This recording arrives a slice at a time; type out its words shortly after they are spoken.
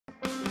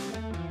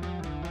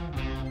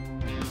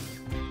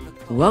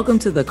Welcome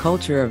to the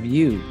Culture of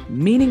You,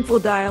 meaningful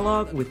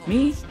dialogue with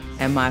me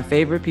and my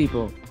favorite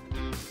people.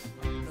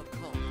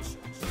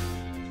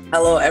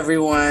 Hello,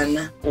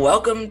 everyone.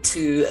 Welcome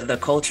to the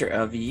Culture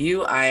of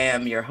You. I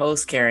am your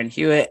host, Karen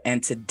Hewitt,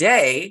 and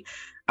today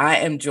I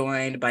am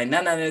joined by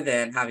none other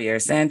than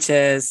Javier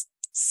Sanchez,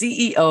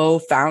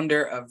 CEO,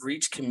 founder of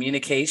Reach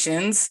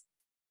Communications,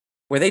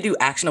 where they do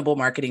actionable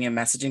marketing and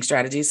messaging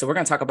strategies. So we're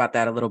going to talk about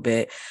that a little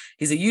bit.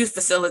 He's a youth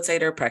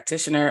facilitator,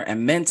 practitioner,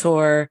 and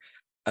mentor,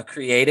 a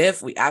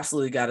creative. We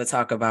absolutely got to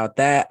talk about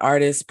that.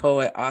 Artist,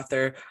 poet,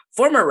 author,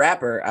 former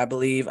rapper, I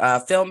believe,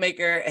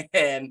 filmmaker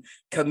and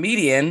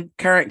comedian,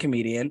 current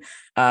comedian.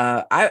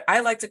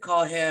 I like to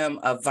call him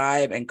a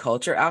vibe and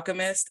culture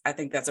alchemist. I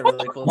think that's a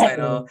really cool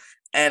title.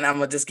 And I'm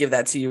going to just give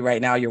that to you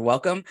right now. You're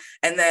welcome.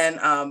 And then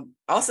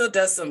also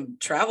does some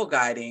travel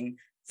guiding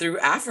through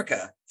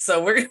Africa.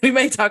 So we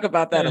may talk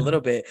about that a little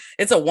bit.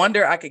 It's a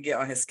wonder I could get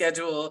on his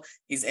schedule.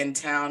 He's in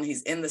town.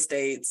 He's in the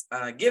States.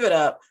 Give it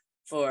up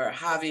for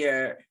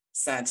Javier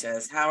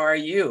Sanchez. How are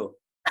you?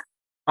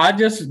 I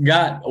just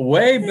got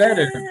way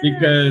better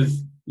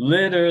because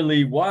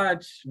literally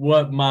watch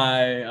what my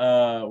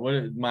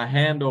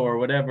handle or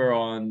whatever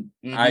on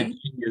IG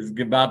is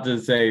about to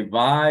say,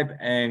 vibe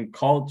and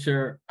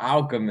culture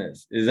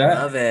alchemist. Is that?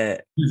 Love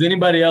it. Does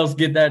anybody else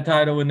get that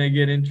title when they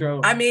get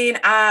intro? I mean,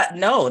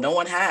 no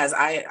one has.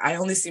 I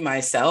only see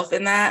myself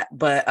in that,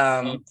 but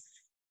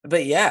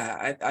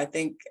yeah, I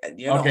think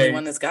you're the only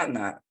one that's gotten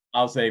that.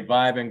 I'll say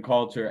vibe and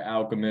culture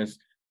alchemist, ...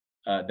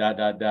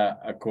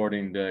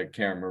 according to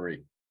Karen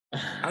Marie.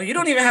 Oh, you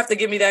don't even have to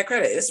give me that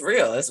credit. It's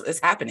real. It's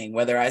happening,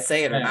 whether I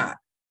say it or not.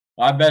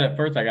 I bet at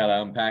first I got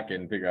to unpack it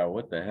and figure out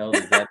what the hell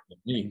does that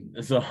mean.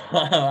 So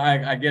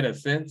I get a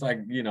sense,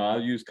 I'll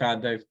use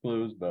context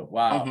clues, but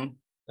wow,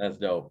 that's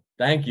dope.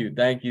 Thank you. And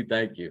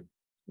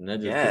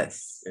that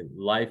just puts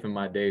life in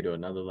my day to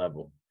another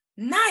level.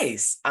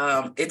 Nice.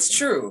 It's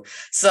true.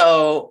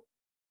 So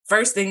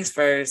first things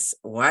first,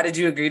 why did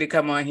you agree to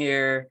come on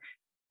here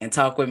and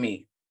talk with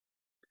me?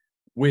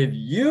 With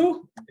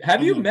you?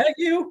 Have you met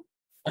you?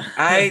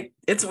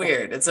 It's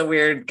weird. It's a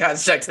weird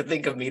construct to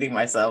think of meeting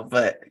myself,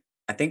 but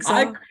I think so.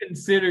 I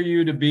consider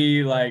you to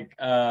be like,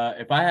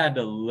 if I had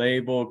to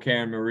label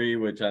Karen Marie,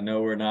 which I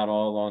know we're not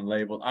all on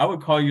labels, I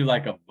would call you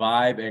like a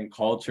vibe and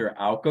culture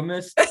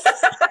alchemist.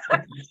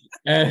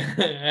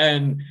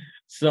 and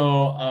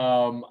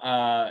so,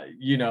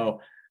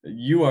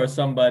 you are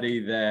somebody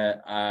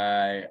that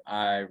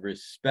I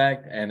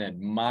respect and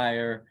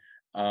admire.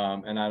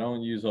 And I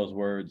don't use those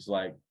words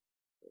like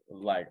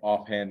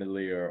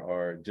offhandedly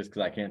or just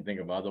because I can't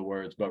think of other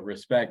words, but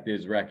respect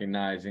is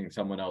recognizing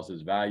someone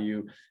else's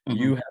value.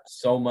 You have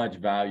so much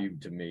value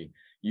to me.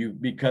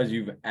 Because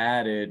you've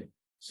added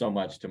so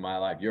much to my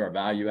life. You're a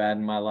value add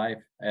in my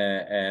life.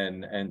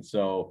 And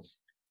so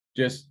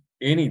just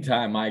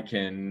anytime I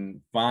can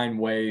find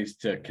ways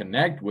to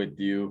connect with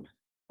you,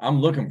 I'm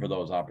looking for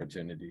those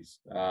opportunities.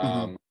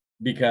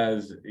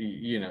 Because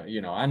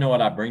I know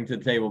what I bring to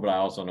the table, but I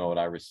also know what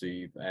I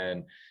receive.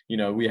 And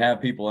we have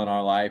people in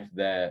our life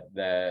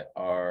that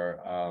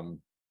are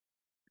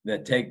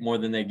that take more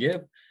than they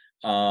give,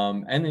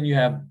 and then you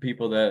have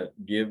people that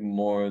give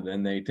more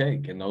than they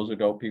take, and those are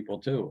dope people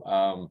too.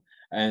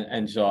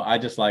 And so I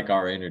just like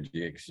our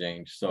energy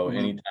exchange. So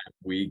anytime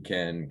we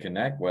can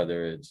connect,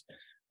 whether it's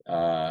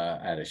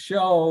at a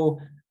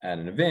show, at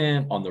an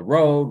event, on the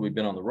road, we've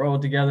been on the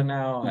road together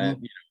now,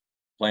 and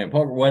playing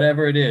poker,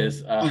 whatever it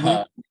is,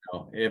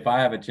 if I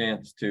have a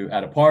chance to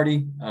at a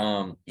party,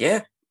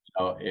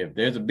 if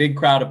there's a big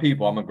crowd of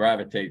people, I'm gonna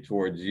gravitate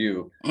towards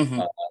you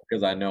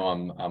because I know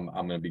I'm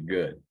gonna be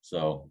good.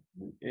 So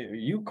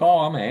you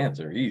call, I'm gonna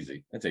answer.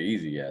 Easy. That's an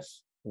easy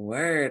yes.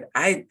 Word.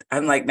 I'm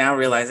like now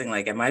realizing,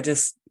 like, am I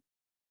just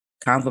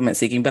compliment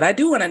seeking? But I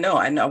do want to know.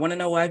 I want to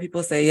know why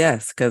people say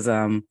yes, because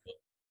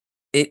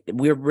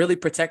we're really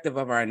protective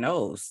of our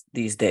no's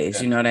these days.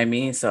 Yeah. You know what I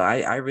mean? So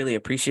I really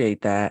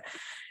appreciate that.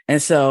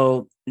 And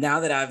so now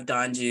that I've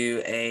donned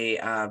you a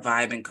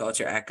vibe and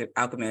culture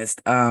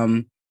alchemist,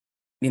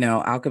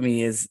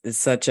 alchemy is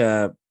such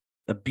a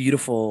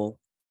beautiful,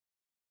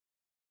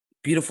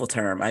 beautiful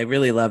term. I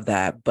really love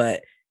that.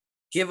 But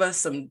give us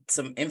some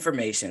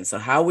information. So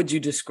how would you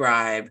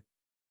describe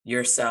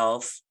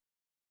yourself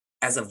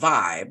as a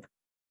vibe,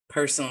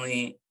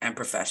 personally and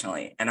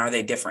professionally? And are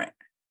they different?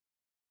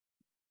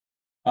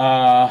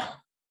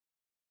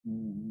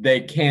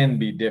 They can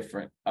be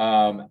different.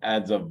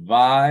 As a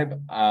vibe,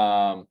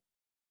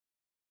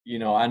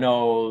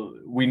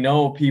 we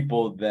know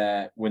people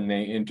that when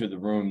they enter the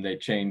room, they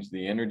change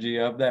the energy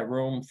of that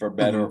room for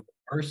better or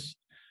worse.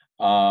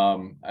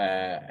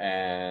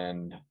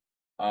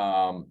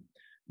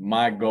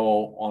 My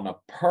goal on a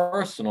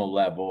personal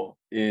level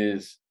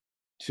is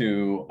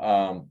to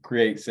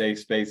create safe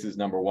spaces,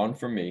 number one,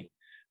 for me,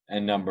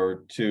 and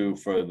number two,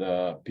 for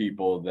the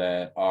people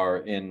that are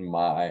in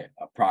my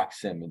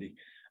proximity.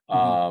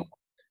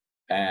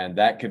 And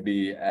that could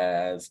be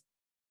as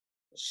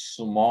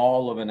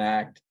small of an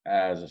act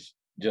as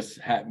just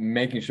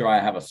making sure I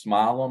have a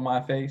smile on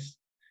my face,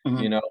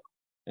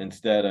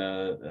 instead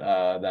of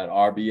that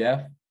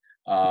RBF.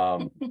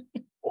 And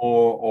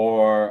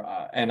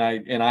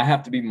I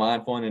have to be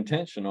mindful and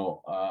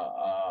intentional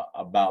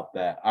about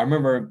that. I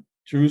remember,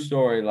 true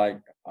story, like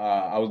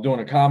I was doing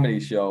a comedy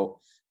show,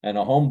 and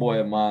a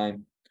homeboy of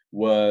mine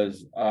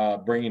was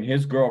bringing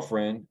his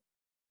girlfriend,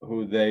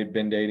 who they'd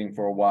been dating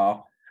for a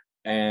while,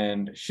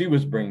 and she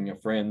was bringing a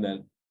friend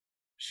that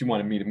she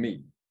wanted me to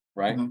meet,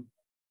 right?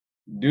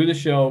 Do the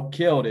show,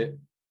 killed it.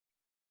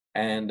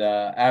 And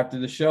after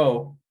the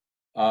show,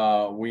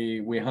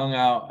 we hung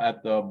out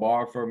at the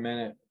bar for a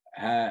minute,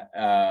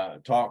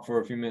 talked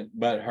for a few minutes,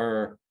 but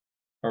her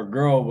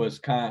girl was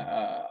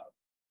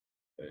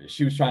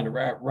she was trying to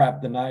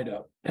wrap the night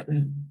up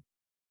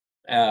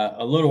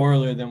a little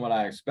earlier than what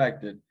I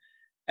expected.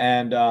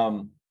 And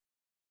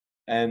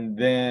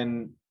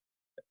then,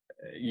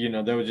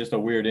 there was just a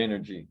weird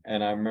energy.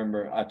 And I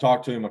remember I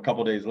talked to him a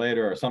couple days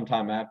later or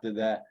sometime after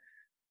that,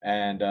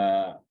 and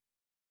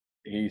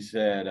he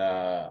said,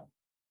 I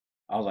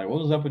was like,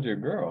 "What was up with your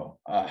girl?"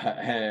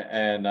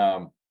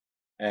 And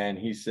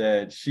he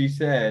said,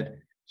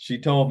 she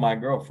told my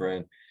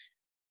girlfriend,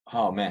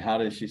 oh man, how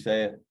did she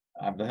say it?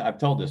 I've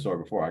told this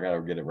story before. I got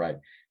to get it right.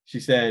 She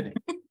said,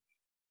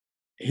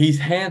 he's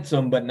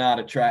handsome but not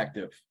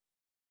attractive.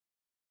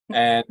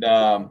 And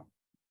I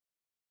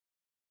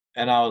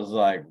was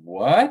like,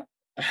 what?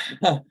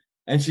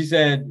 And he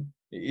said,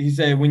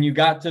 when you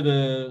got to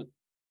the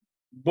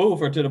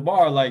booth or to the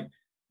bar, like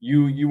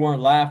you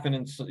weren't laughing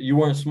and you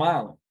weren't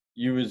smiling.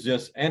 You was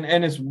just, and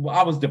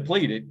I was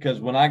depleted, because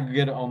when I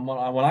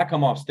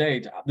come off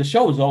stage, the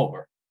show is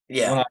over.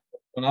 Yeah.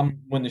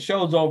 When the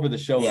show's over, the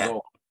show is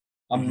over.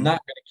 I'm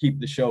not going to keep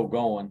the show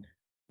going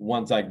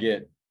once I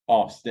get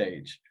off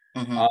stage.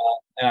 And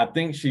I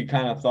think she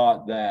kind of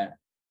thought that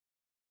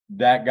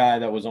guy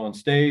that was on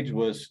stage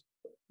was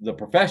the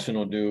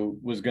professional dude,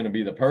 was going to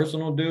be the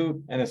personal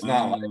dude. And it's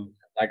not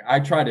like I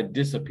try to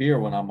disappear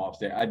when I'm off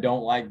stage. I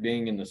don't like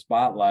being in the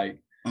spotlight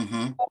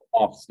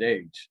off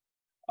stage.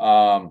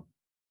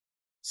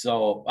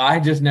 So I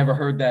just never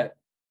heard that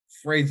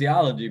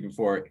phraseology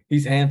before.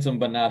 He's handsome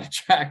but not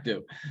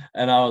attractive.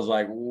 And I was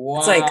like, wow.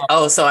 It's like,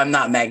 oh, so I'm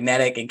not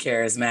magnetic and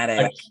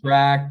charismatic.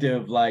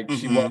 Attractive, like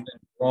she wasn't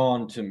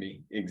drawn to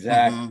me.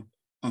 Exactly.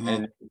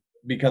 And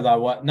because I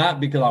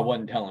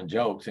wasn't telling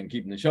jokes and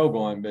keeping the show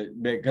going, but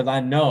because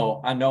I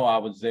know I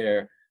was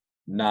there,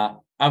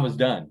 I was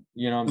done.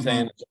 You know what I'm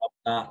saying?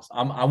 I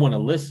want to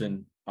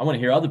listen. I want to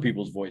hear other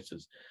people's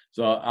voices.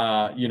 So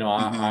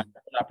I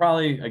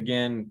probably,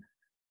 again,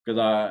 because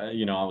I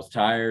was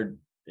tired,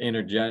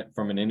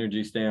 from an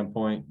energy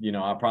standpoint,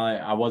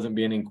 I wasn't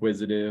being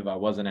inquisitive. I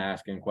wasn't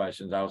asking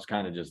questions. I was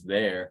kind of just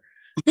there,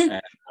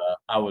 and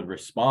I would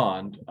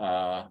respond.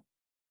 I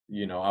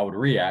would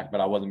react,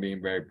 but I wasn't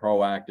being very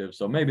proactive.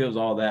 So maybe it was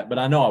all that, but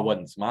I know I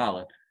wasn't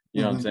smiling.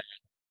 You know what I'm saying?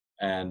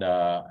 And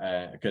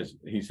because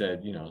he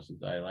said,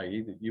 like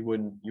you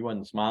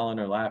wasn't smiling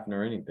or laughing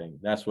or anything.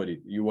 That's what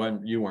you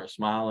weren't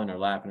smiling or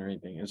laughing or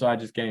anything. And so I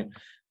just came.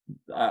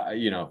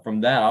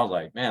 From that, I was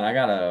like, man, I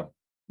gotta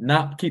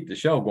not keep the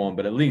show going,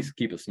 but at least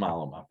keep a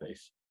smile on my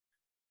face.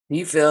 Do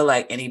you feel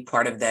like any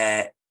part of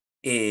that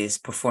is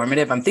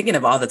performative? I'm thinking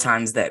of all the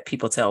times that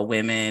people tell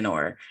women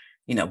or,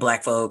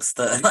 Black folks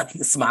to like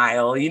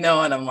smile,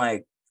 and I'm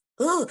like,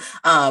 ooh.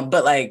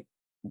 But like,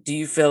 do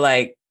you feel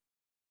like,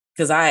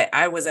 because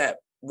I was at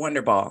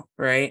Wonderball,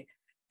 right?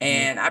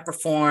 And I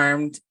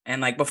performed, and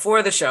like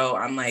before the show,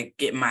 I'm like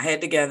getting my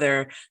head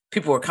together.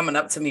 People were coming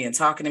up to me and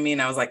talking to me,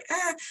 and I was like,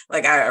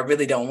 like I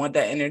really don't want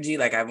that energy.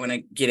 Like I want to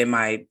get in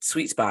my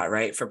sweet spot,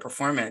 right, for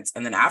performance.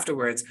 And then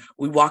afterwards,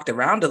 we walked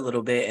around a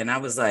little bit, and I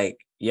was like,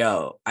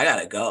 yo, I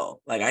gotta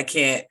go. Like I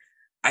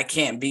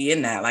can't be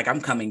in that. Like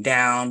I'm coming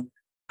down.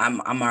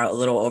 I'm a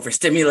little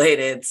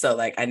overstimulated, so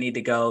like I need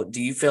to go.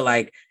 Do you feel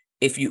like,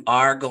 if you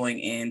are going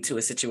into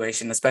a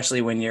situation,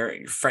 especially when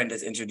your friend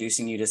is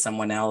introducing you to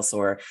someone else,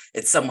 or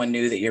it's someone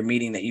new that you're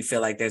meeting, that you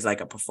feel like there's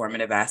like a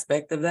performative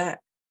aspect of that?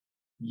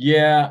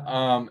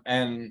 Yeah.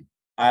 And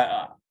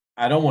I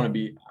don't want to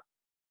be,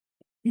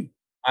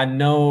 I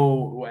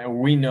know,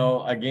 we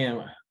know,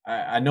 again,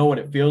 I know what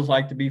it feels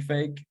like to be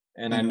fake.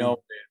 And I know what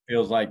it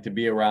feels like to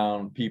be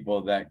around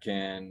people that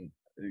can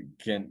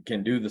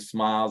do the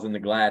smiles and the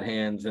glad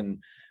hands. And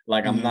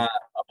like, I'm not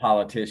a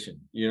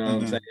politician, you know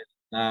what I'm saying?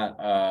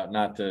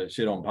 Not to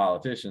shit on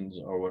politicians,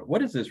 or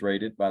what is this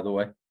rated, by the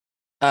way?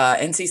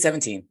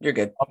 NC-17. You're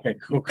good. Okay,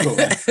 cool.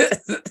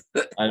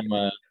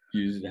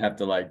 You have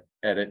to like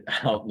edit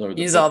out.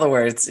 Use all the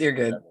words. You're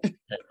good.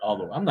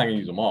 I'm not gonna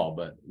use them all,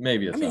 but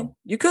maybe it's some.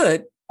 You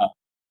could.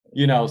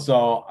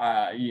 So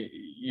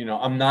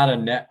I'm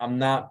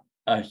not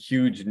a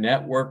huge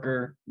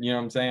networker. You know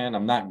what I'm saying?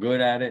 I'm not good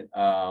at it.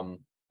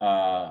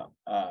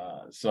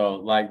 So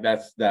like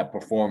that's that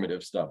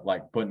performative stuff,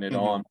 like putting it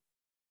on.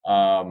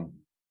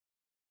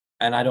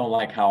 And I don't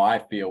like how I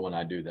feel when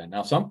I do that.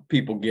 Now, some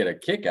people get a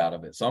kick out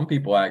of it. Some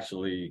people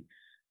actually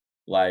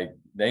like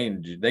they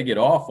get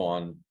off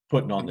on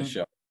putting on the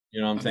show.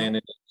 You know what I'm saying?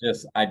 It's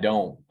just, I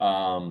don't.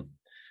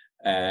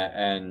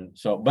 And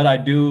so, but I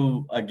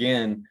do,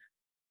 again,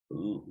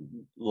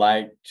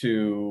 like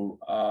to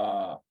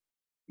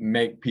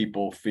make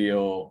people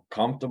feel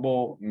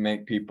comfortable,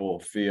 make people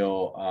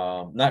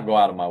feel not go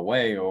out of my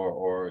way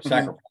or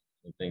sacrifice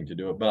anything to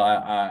do it. But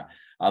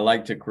I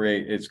like to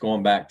create, it's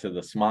going back to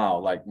the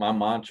smile. Like my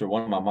mantra,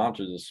 one of my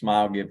mantras is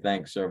smile, give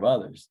thanks, serve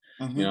others.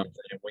 You know what I'm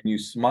saying? When you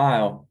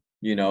smile,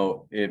 you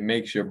know, it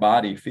makes your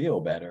body feel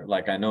better.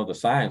 Like I know the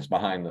science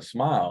behind the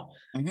smile.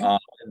 And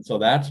so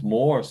that's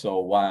more so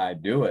why I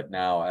do it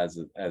now, as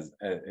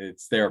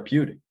it's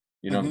therapeutic.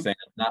 You know what I'm saying?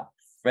 I'm not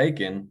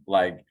faking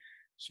like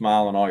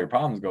smile and all your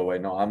problems go away.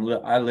 No,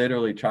 I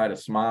literally try to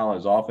smile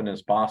as often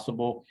as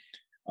possible.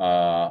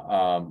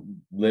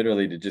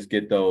 Literally to just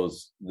get the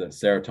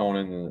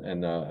serotonin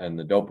and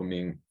the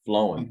dopamine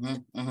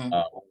flowing.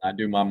 I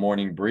do my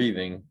morning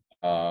breathing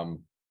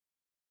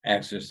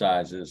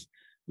exercises.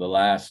 The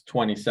last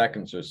 20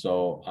 seconds or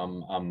so,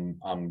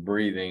 I'm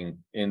breathing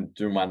in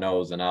through my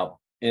nose and out,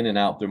 in and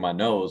out through my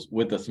nose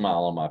with a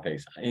smile on my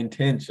face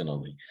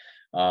intentionally.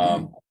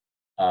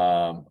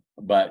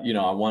 But you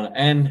know, I want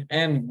to,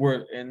 and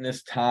we're in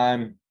this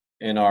time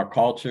in our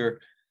culture,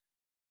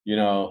 you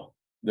know,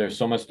 there's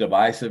so much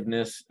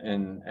divisiveness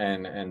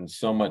and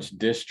so much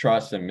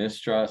distrust and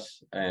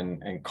mistrust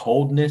and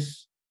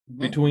coldness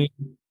between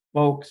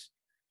folks,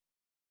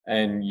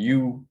 and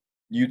you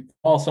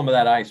thaw some of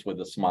that ice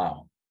with a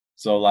smile.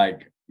 So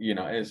like, you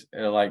know, it's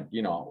like,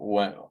 you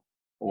know,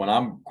 when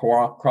I'm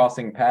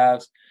crossing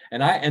paths,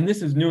 and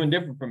this is new and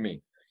different for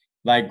me.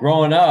 Like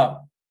growing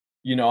up,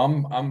 you know,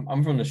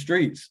 I'm from the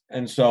streets,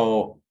 and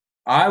so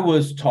I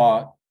was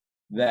taught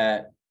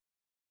that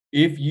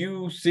if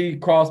you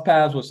cross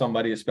paths with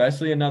somebody,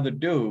 especially another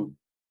dude,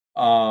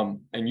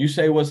 and you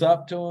say what's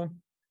up to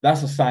him,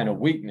 that's a sign of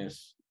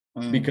weakness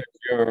because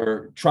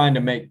you're trying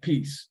to make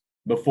peace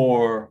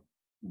before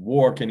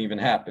war can even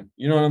happen.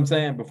 You know what I'm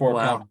saying? Before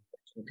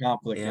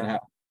conflict can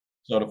happen.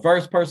 So the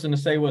first person to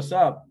say what's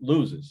up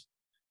loses.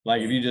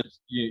 Like if you just,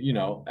 you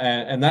know,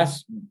 and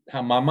that's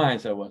how my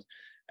mindset was.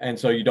 And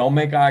so you don't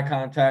make eye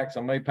contact.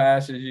 Somebody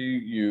passes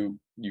you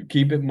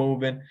keep it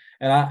moving.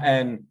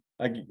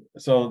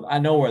 So I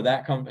know where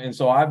that comes. And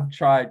so I've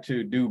tried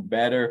to do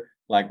better.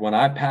 Like when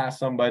I pass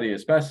somebody,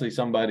 especially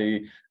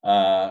somebody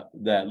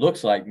that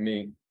looks like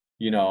me,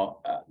 you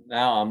know,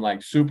 now I'm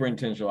like super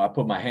intentional. I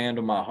put my hand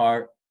on my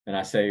heart and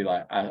I say,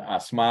 like, I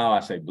smile, I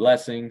say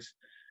blessings,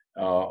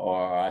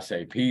 or I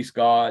say peace,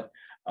 God.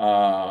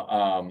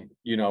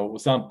 You know,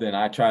 something.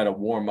 I try to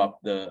warm up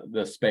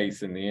the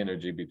space and the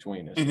energy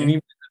between us. And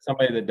even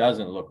somebody that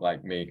doesn't look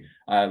like me,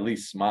 I at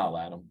least smile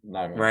at them. I'm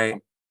not gonna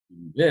do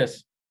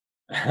this.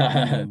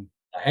 A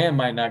hand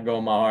might not go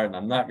in my heart, and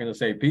I'm not going to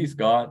say peace,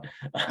 God,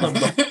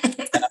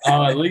 but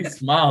I'll at least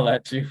smile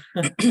at you.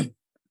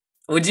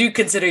 Would you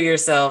consider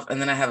yourself, and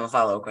then I have a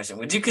follow-up question,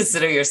 would you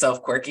consider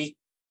yourself quirky?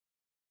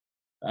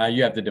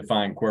 You have to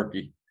define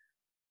quirky.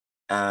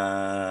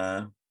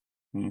 I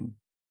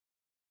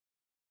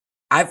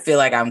feel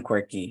like I'm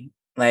quirky,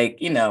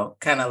 like, you know,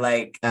 kind of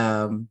like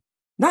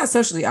not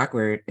socially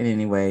awkward in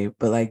any way,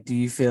 but like, do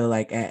you feel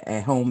like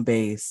at home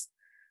base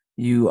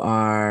you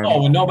are?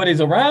 Oh, when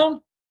nobody's around?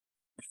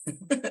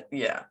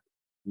 Yeah.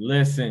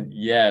 Listen,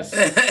 yes.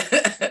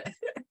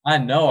 I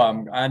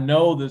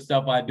know the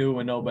stuff I do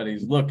when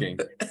nobody's looking,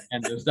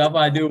 and the stuff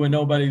I do when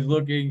nobody's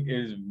looking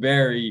is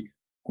very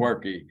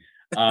quirky.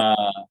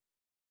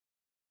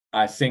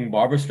 I sing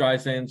Barbra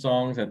Streisand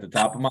songs at the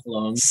top of my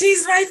lungs.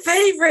 She's my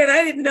favorite.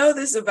 I didn't know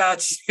this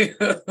about you.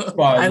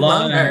 I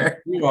love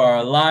her. You are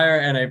a liar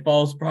and a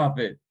false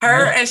prophet.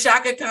 Her and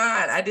Shaka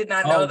Khan. I did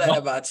not know that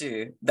about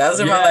you. Those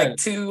are my like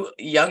two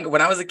younger.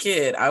 When I was a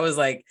kid, I was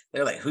like,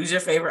 they're like, who's your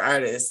favorite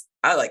artist?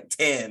 I was like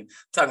 10,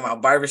 talking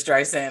about Barbra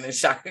Streisand and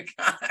Shaka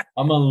Khan.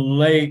 I'm a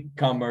late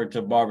comer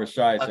to Barbra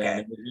Streisand. Okay.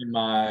 It was in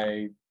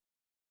my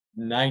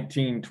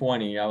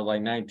 1920. I was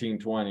like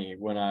 1920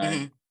 when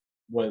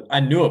I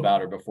knew about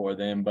her before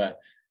then, but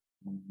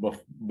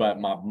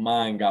my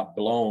mind got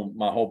blown,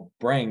 my whole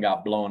brain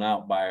got blown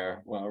out by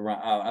her. Well,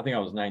 around, I think I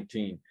was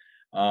 19,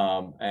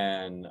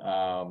 and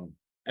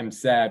I'm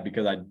sad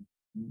because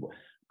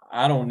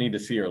I don't need to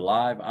see her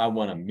live. I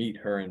want to meet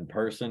her in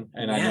person,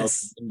 and I know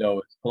the window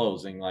is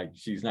closing. Like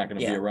she's not going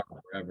to be around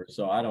forever,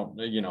 so I don't,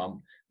 you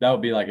know, that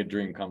would be like a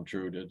dream come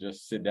true to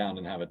just sit down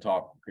and have a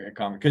talk,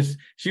 because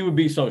she would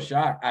be so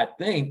shocked. I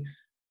think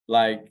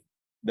like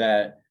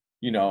that.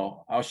 You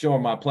know, I'll show her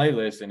my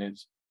playlist and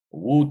it's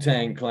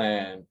Wu-Tang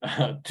Clan,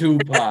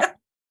 Tupac,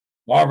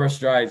 Barbra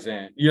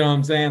Streisand. You know what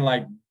I'm saying?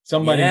 Like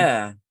somebody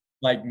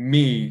like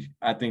me,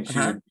 I think she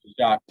would be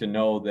shocked to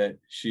know that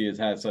she has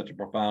had such a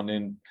profound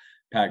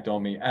impact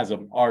on me as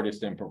an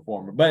artist and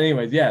performer. But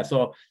anyways,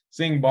 so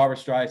sing Barbra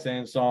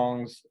Streisand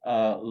songs,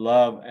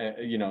 love,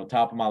 you know,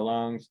 top of my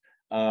lungs.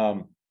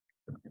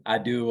 I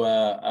do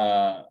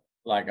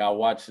like I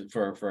watch it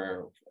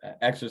for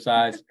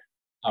exercise.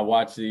 I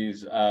watch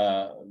these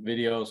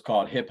videos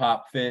called Hip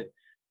Hop Fit,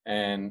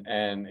 and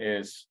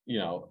it's, you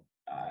know,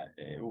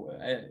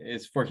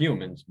 it's for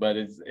humans, but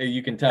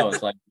you can tell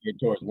it's like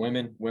towards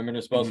women. Women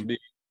are supposed to be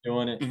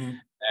doing it,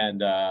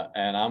 and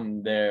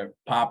I'm there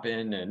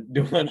popping and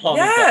doing all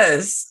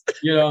this stuff,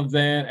 you know what I'm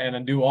saying, and I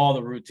do all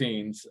the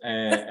routines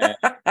and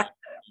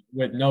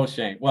with no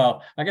shame.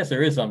 Well, I guess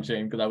there is some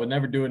shame because I would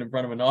never do it in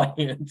front of an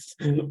audience,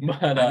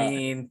 I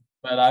mean,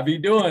 but I be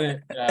doing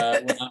it.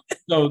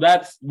 So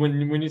that's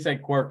when you say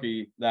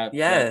quirky, that's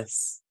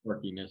yes,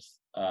 quirkiness.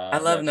 I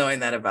love That knowing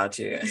that about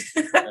you.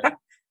 yeah.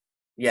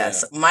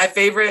 Yes, my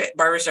favorite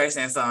Barbra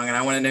Streisand song, and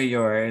I want to know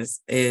yours,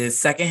 is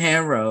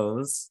Secondhand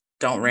Rose,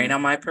 Don't Rain Mhm.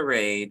 on My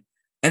Parade.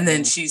 And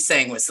then Mhm. she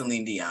sang with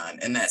Celine Dion,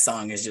 and that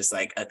song is just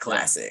like a Yeah,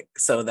 classic.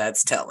 So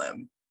that's Tell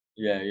Him.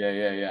 yeah.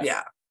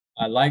 Yeah.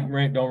 I like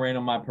Don't Rain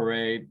on My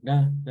Parade.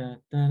 Da, da,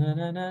 da, da,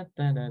 da, da,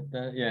 da, da,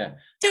 da. Yeah.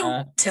 Don't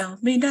Uh, tell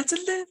me not to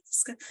live.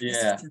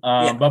 yeah.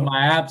 Yeah. But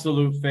my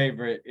absolute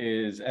favorite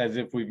is As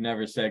If We've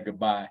Never Said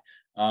Goodbye.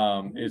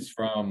 Mm-hmm. It's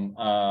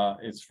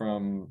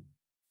from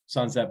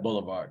Sunset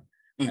Boulevard.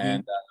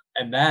 Mm-hmm.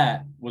 And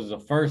that was the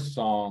first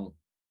song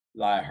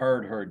that I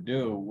heard her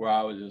do where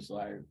I was just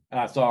like, and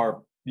I saw her,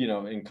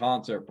 in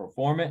concert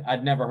perform it.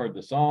 I'd never heard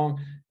the song,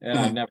 and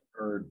I'd never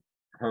heard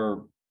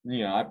her,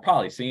 I'd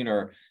probably seen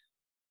her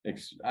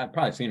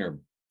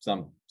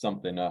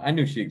something. I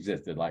knew she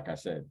existed, like I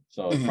said.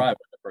 So it's Mm-hmm. probably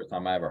the first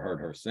time I ever heard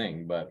her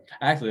sing. But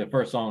actually, the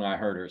first song I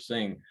heard her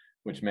sing,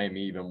 which made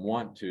me even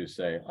want to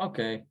say,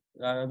 okay,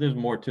 there's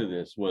more to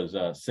this, was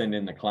 "Send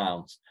in the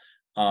Clowns."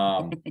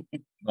 Um,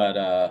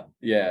 but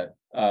yeah,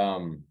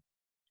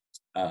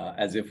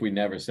 As If We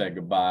Never Said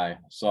Goodbye.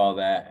 Saw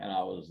that, and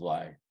I was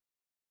like,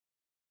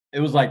 it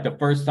was like the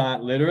first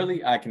time.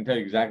 Literally, I can tell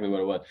you exactly what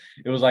it was.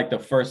 It was like the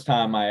first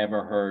time I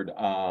ever heard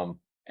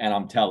 "And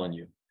I'm Telling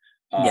You."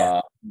 Yeah.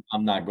 Uh,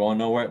 I'm not going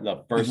nowhere.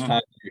 The first Mm-hmm.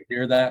 time you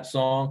hear that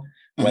song,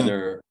 Mm-hmm.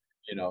 whether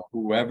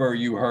whoever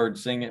you heard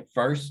sing it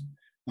first,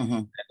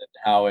 Mm-hmm.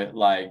 how it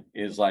like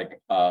is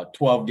like a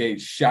 12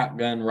 gauge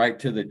shotgun right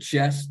to the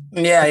chest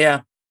Yeah.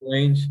 Yeah.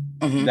 range.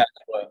 Mm-hmm. That's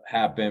what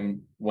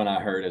happened when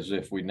I heard As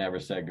If We Never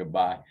Said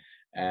Goodbye.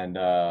 And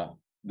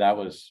that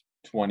was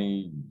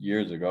 20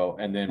 years ago.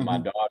 And then my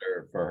Mm-hmm.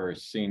 daughter, for her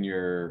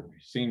senior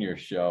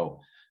show,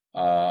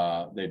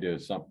 they do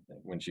something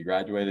when she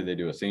graduated, they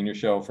do a senior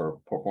show for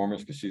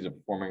performers because she's a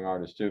performing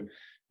artist too.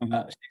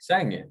 Mm-hmm. She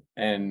sang it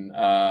and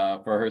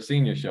for her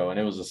senior show, and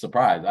it was a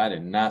surprise. I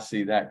did not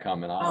see that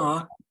coming. I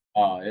was Aw.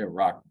 Oh, it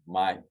rocked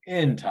my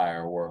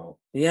entire world.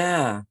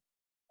 Yeah.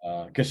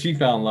 Because she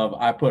fell in love.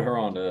 I put her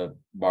on to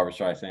Barbra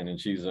Streisand, and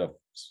she's a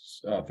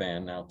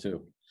fan now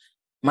too.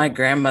 My So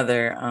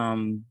grandmother,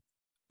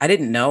 I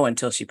didn't know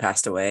until she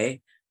passed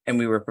away and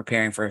we were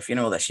preparing for her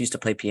funeral that she used to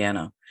play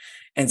piano.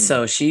 And mhm.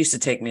 so she used to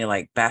take me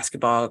like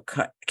basketball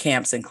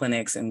camps and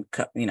clinics and,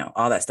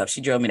 all that stuff. She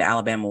drove me to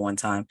Alabama one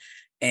time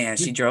and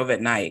she drove at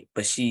night,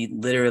 but she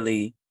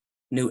literally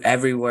knew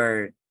every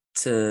word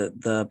to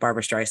the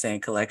Barbra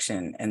Streisand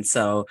collection. And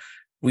so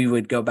we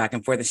would go back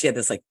and forth. And she had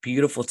this like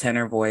beautiful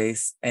tenor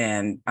voice.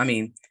 And I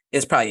mean,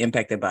 it's probably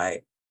impacted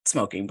by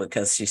smoking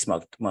because she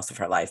smoked most of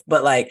her life.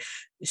 But like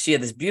she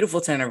had this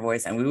beautiful tenor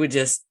voice and we would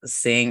just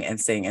sing and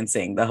sing and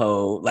sing the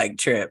whole like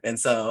trip. And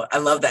so I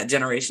love that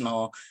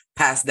generational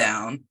pass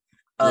down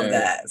of Yeah,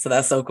 that. So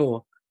that's so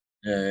cool.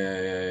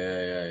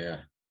 yeah.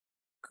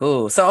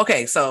 Cool. So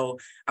okay, so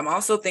I'm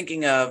also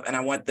thinking of, and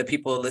I want the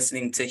people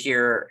listening to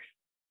hear,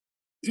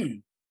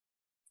 and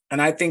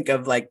I think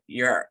of like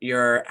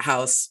your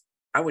house.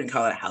 I wouldn't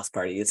call it a house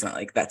party. It's not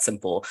like that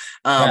simple.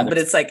 Gather. But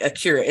it's like a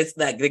cure. It's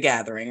like the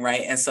gathering,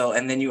 right? And so,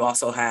 and then you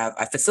also have,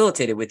 I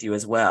facilitated with you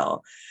as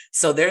well.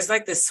 So there's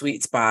like this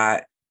sweet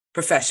spot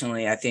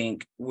professionally, I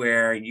think,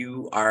 where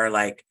you are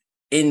like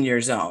in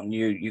your zone.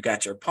 You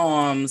got your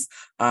poems,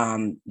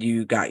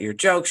 you got your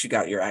jokes, you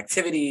got your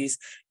activities,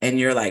 and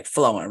you're like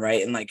flowing,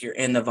 right? And like you're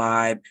in the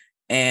vibe.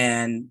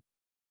 And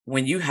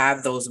when you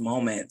have those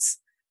moments,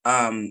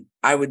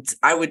 I would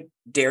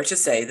dare to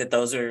say that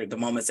those are the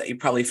moments that you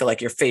probably feel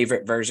like your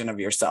favorite version of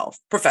yourself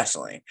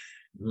professionally.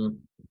 Mhm.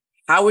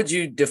 How would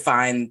you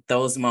define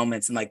those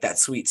moments and like that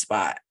sweet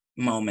spot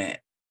moment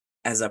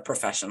as a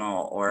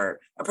professional or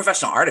a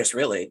professional artist,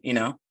 really,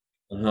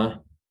 Uh-huh.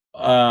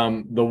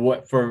 The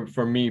what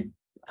for me,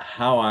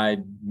 how I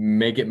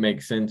make it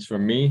make sense for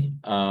me,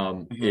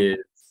 Hmm. is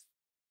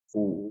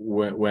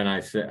when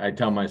I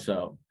tell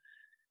myself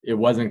it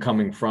wasn't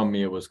coming from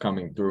me, it was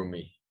coming through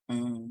me,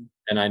 Hmm.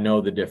 and I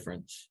know the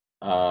difference.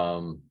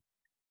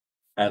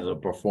 As a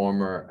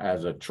performer,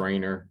 as a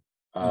trainer,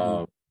 Hmm.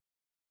 um,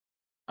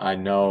 I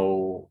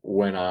know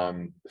when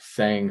I'm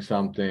saying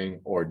something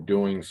or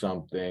doing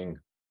something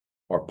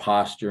or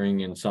posturing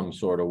in some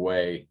sort of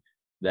way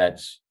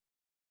that's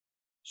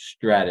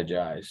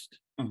strategized,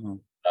 Hmm.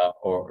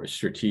 or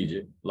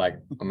strategic. Like,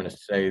 I'm going to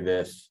say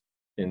this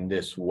in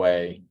this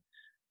way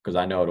because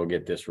I know it'll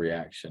get this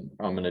reaction.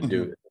 I'm going to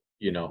do Hmm. it,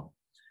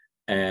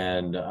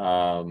 and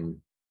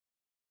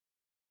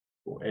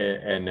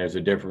and there's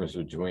a difference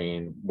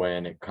between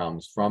when it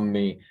comes from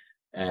me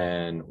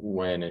and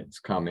when it's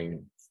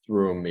coming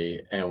through me.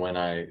 And when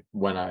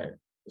I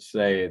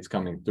say it's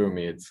coming through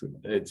me,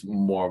 it's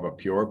more of a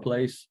pure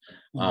place.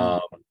 Hmm.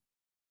 um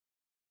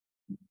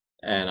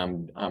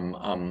and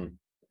I'm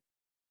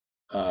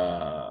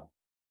uh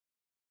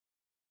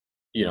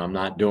I'm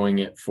not doing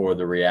it for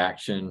the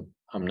reaction.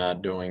 I'm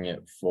not doing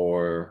it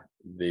for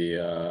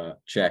the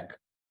check.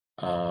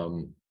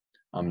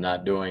 I'm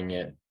not doing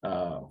it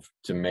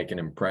to make an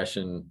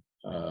impression.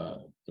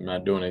 I'm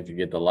not doing it to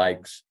get the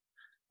likes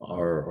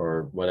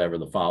or whatever,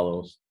 the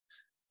follows.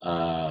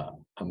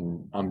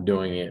 I'm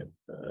doing it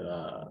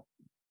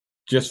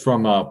just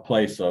from a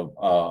place of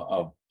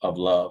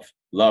love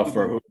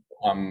for who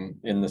I'm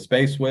in the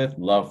space with,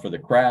 love for the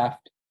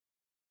craft.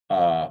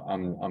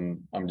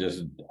 I'm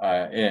just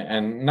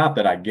and not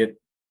that I get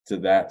to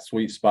that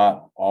sweet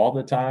spot all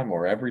the time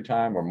or every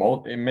time or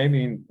most, and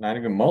maybe not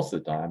even most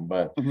of the time,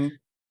 but Mm-hmm.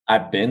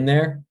 I've been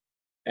there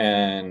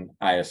and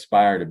I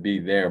aspire to be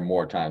there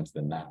more times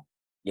than not.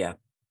 Yeah,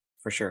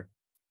 for sure.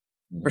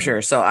 For Mhm.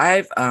 sure. So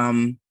I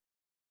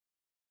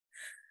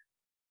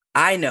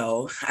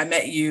know I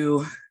met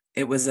you.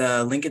 It was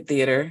a Lincoln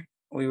Theater.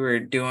 We were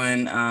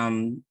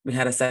doing, we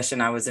had a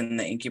session. I was in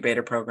the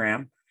incubator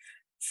program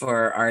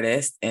for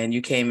artists, and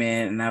you came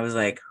in and I was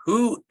like,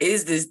 who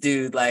is this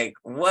dude? Like,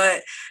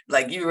 what?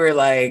 Like, you were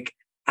like,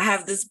 I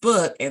have this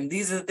book and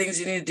these are the things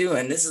you need to do.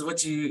 And this is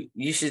what you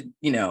should,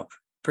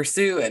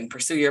 pursue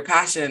your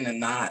passion and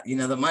not,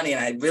 the money.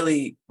 And I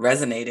really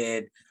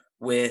resonated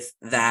with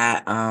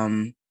that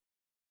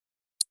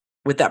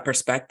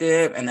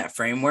perspective and that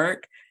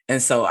framework.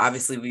 And so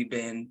obviously we've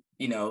been,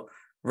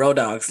 road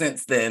dogs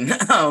since then.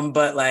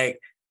 But like,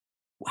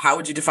 how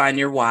would you define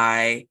your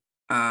why?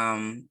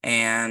 And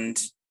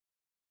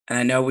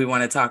I know we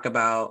want to talk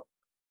about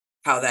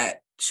how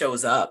that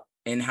shows up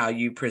in how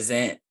you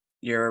present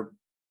your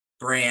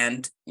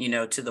brand,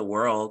 to the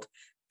world,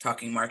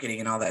 talking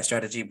marketing and all that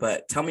strategy.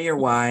 But tell me your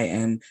why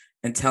and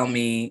just tell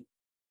me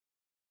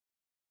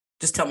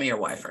your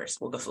why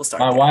first. We'll start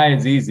My there. why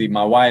is easy.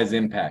 My why is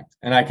impact.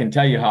 And I can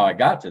tell you how I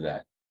got to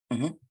that.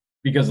 Mm-hmm.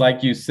 Because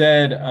like you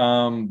said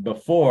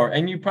before,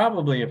 and you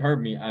probably have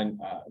heard me,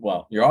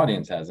 well, your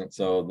audience hasn't,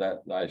 so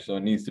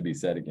it needs to be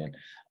said again.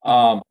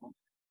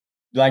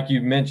 Like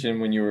you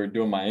mentioned when you were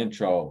doing my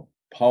intro,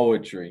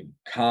 poetry,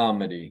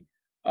 comedy,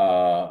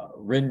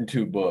 written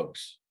 2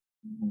 books,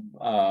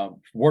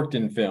 worked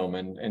in film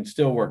and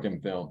still work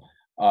in film.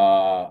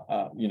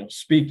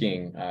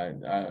 Speaking.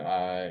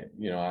 I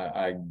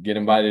get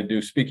invited to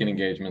do speaking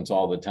engagements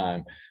all the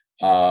time.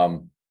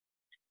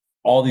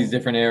 All these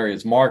different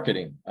areas,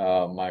 marketing,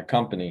 my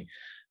company.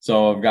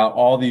 So I've got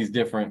all these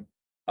different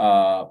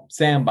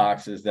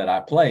sandboxes that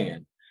I play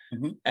in.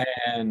 Mm-hmm.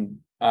 And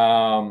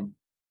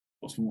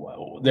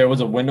there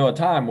was a window of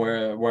time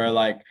where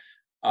like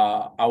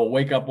I will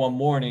wake up one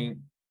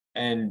morning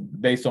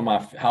and based on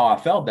how I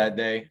felt that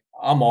day,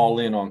 I'm all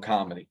in on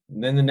comedy.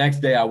 And then the next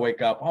day I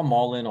wake up, I'm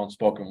all in on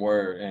spoken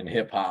word and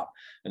hip hop.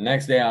 The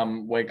next day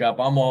I'm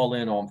all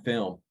in on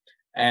film.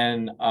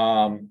 And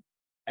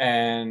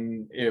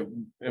it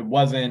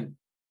wasn't,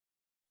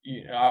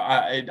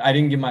 I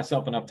didn't give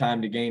myself enough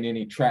time to gain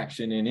any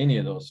traction in any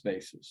of those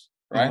spaces,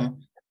 right?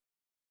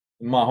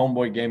 Mm-hmm. My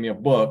homeboy gave me a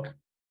book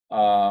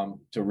to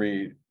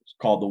read. It's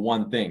called The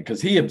One Thing,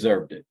 because he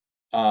observed it.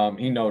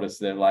 He noticed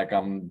that like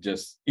I'm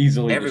just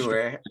easily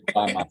Everywhere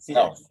by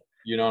myself.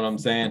 You know what I'm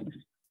saying?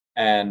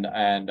 And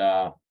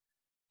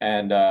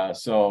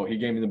so he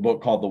gave me the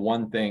book called The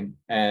One Thing,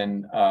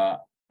 and I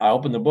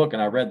opened the book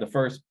and I read the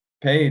first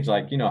page,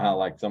 like how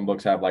like some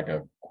books have like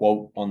a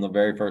quote on the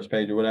very first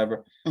page or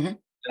whatever. Mm-hmm.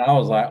 And I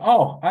was like,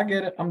 oh, I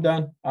get it. I'm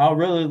done. I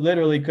really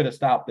literally could have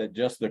stopped at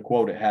just the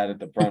quote it had at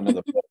the front of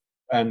the book.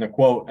 And the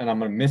quote, and I'm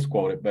going to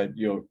misquote it, but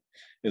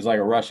it's like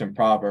a Russian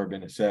proverb,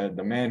 and it said,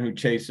 the man who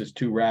chases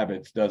 2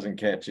 rabbits doesn't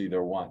catch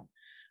either one.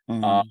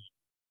 Mm-hmm.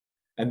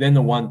 And then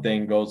the one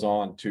thing goes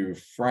on to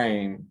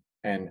frame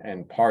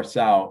and parse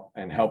out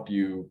and help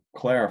you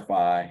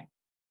identify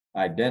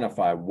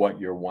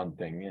what your one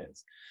thing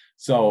is.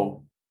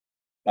 So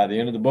by the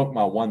end of the book,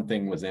 my one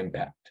thing was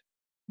impact.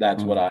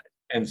 That's what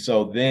and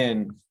so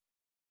then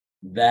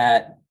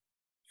that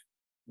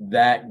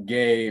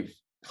gave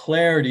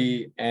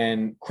clarity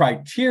and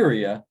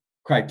criteria,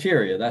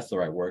 that's the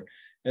right word.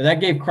 And that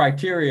gave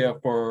criteria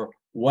for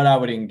what I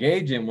would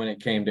engage in when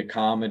it came to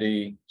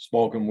comedy,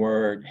 spoken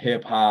word,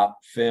 hip hop,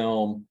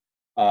 film,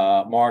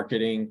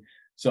 marketing.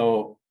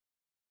 So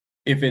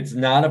if it's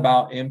not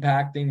about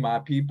impacting my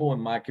people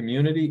and my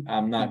community,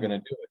 I'm not going to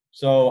do it.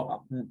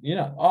 So,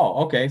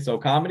 okay. So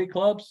comedy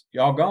clubs,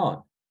 y'all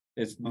gone.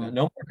 It's no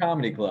more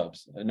comedy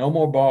clubs, no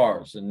more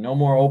bars, and no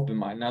more open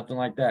mic, nothing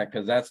like that,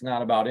 because that's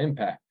not about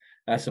impact.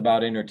 That's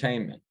about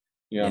entertainment.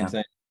 You know what I'm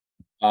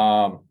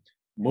saying?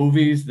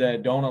 Movies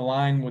that don't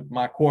align with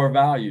my core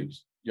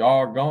values, y'all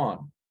are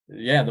gone.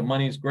 Yeah, the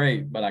money's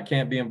great, but I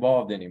can't be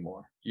involved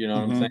anymore. You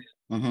know what I'm saying?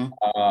 Mm-hmm.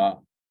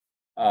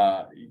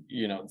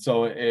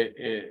 So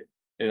it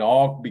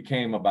all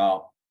became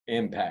about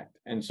impact.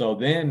 And so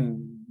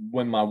then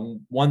when my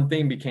one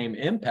thing became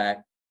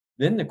impact,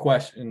 then the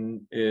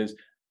question is,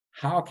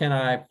 how can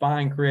I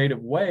find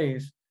creative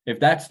ways? If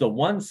that's the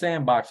one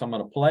sandbox I'm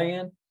going to play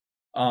in,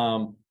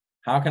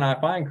 how can I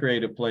find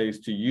creative plays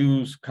to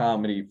use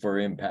comedy for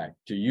impact,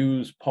 to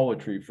use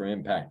poetry for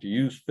impact, to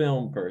use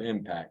film for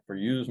impact, for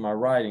use my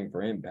writing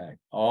for impact?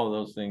 All of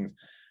those things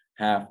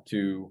have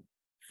to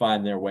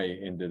find their way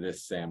into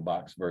this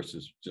sandbox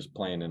versus just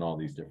playing in all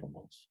these different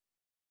ones.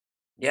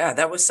 Yeah,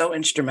 that was so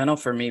instrumental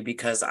for me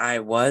because I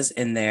was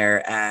in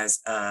there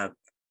as a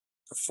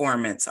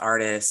performance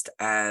artist,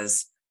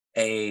 as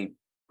a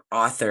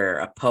author,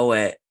 a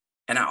poet,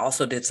 and I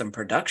also did some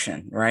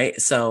production, right?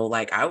 So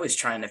like I was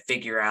trying to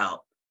figure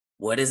out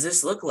what does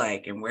this look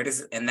like and where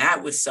does and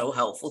that was so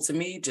helpful to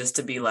me just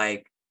to be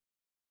like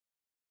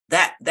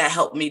that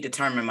helped me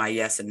determine my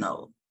yes and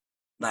no.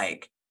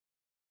 Like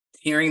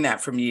hearing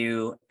that from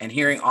you and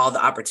hearing all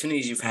the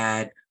opportunities you've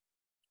had,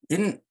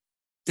 didn't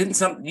didn't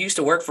some you used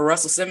to work for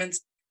Russell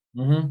Simmons?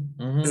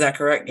 Is that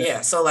correct? Yeah.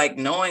 Yeah. So like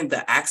knowing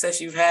the access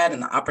you've had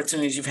and the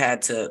opportunities you've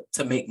had to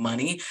make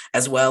money,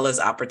 as well as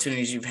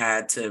opportunities you've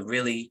had to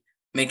really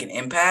make an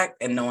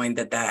impact, and knowing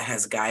that that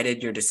has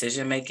guided your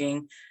decision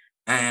making.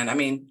 And I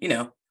mean,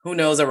 who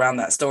knows around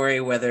that story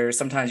whether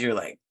sometimes you're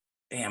like,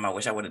 damn, I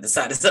wish I would have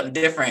decided something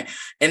different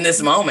in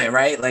this moment,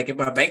 right? Like if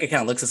my bank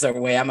account looks a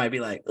certain way, I might be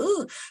like,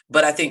 ooh.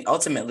 But I think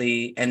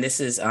ultimately, and this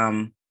is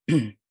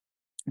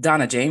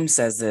Donna James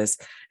says this,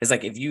 is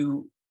like if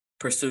you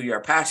pursue your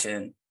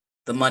passion,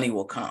 the money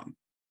will come.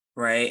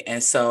 Right.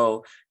 And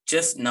so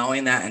just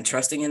knowing that and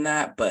trusting in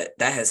that, but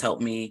that has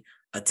helped me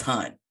a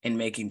ton in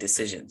making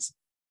decisions,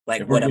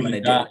 like If we're what I'm going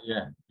giving to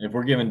do. if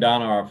we're giving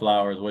Donna our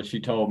flowers, what she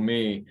told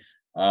me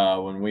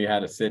when we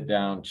had a sit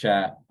down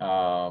chat,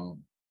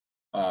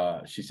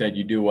 she said,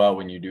 "You do well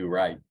when you do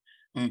right,"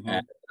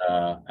 and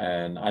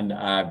Hmm.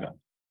 I've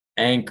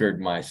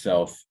anchored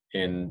myself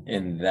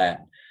in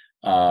that.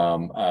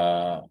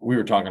 We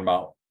were talking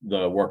about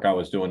the work I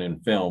was doing in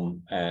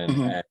film,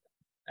 Hmm.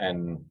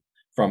 and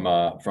from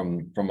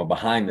a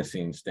behind the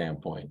scenes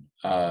standpoint,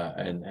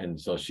 and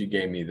so she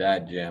gave me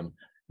that gem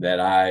that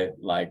I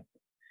like.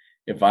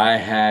 If I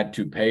had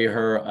to pay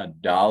her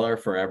 $1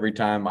 for every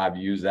time I've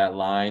used that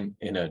line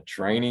in a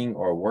training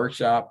or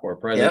workshop or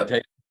Yep.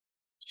 presentation,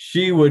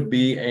 she would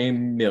be a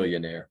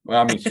millionaire.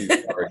 Well, I mean, she's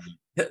already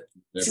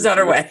She's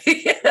whatever on she her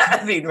is. way.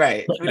 I mean,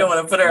 right. We don't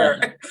want to put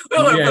her, we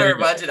don't want to Yeah, put her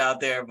yeah, budget out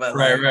there, but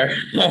right, like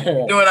right.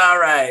 doing all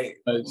right,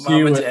 But she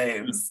Mama would,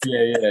 James.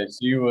 yeah,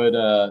 she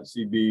would,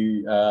 she'd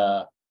be,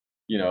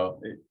 you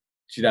know,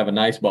 she'd have a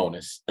nice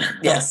bonus.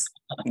 Yes.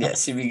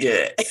 Yes, she'd be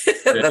good.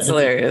 Yeah. That's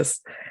hilarious.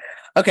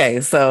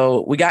 Okay,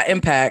 so we got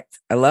impact.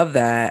 I love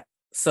that.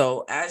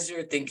 So as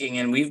you're thinking,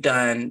 and we've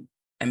done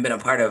and been a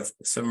part of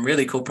some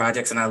really cool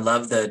projects, and I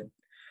love the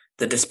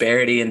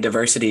disparity and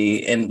diversity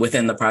in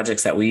within the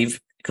projects that we've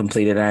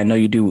completed. And I know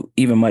you do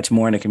even much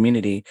more in the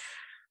community.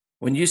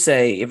 When you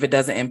say if it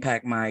doesn't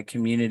impact my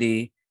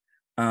community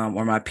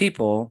or my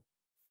people,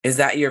 is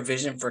that your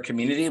vision for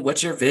community?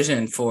 What's your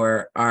vision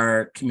for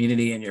our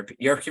community and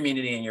your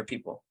community and your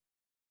people?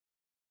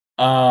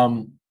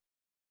 Um,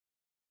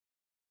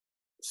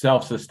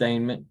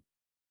 self-sustainment.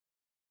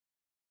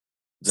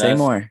 Say That's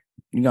more.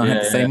 You're gonna have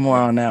to yeah, say more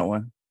on that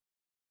one.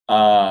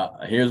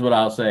 here's what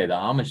I'll say. The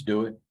Amish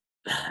do it.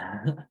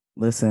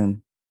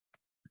 Listen,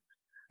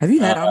 have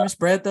you uh, had Amish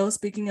bread though?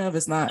 Speaking of,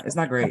 it's not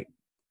great.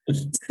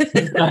 it's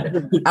not,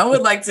 I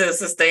would like to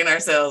sustain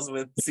ourselves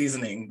with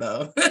seasoning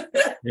though.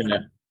 you know,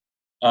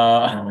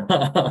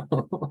 uh,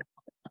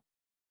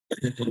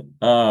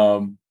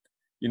 um,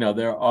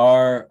 there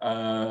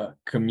are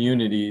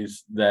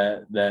communities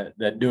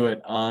that do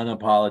it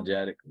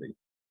unapologetically.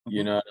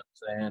 You Mhm. know what I'm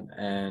saying?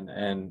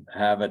 And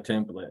have a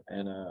template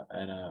and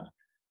a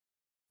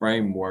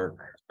framework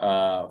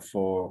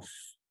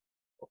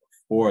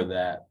for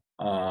that.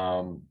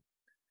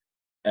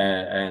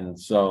 And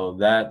so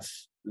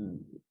that's the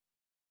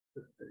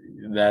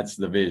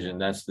vision,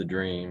 that's the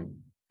dream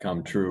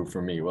come true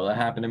for me. Will it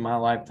happen in my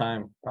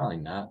lifetime? Probably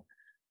not.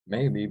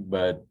 Maybe,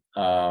 but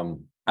I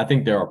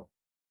think there are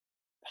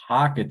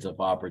pockets of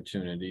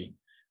opportunity.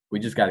 We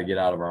just got to get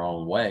out of our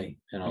own way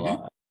and a Mhm.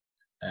 lot.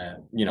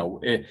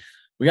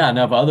 We got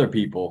enough other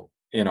people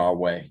in our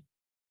way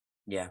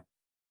Yeah.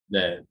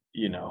 that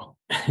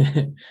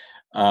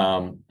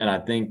and I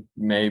think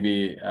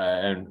maybe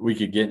and we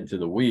could get into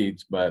the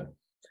weeds, but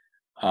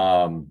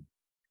um,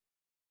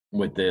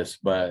 with this,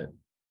 but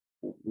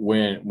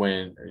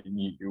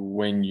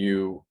when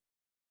you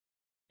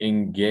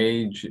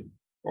engage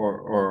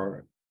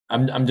or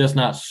I'm just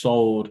not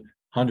sold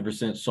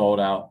 100% sold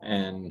out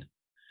and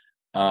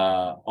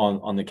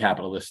on the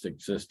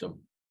capitalistic system.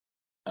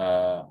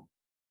 Uh,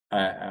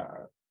 I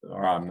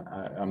or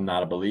I'm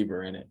not a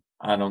believer in it.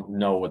 I don't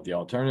know what the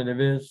alternative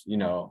is. I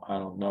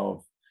don't know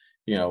if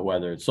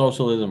whether it's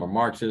socialism or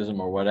Marxism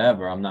or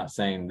whatever. I'm not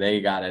saying they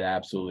got it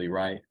absolutely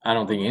right. I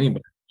don't think Mhm.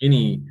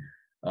 any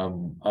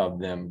of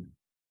them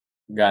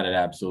got it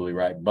absolutely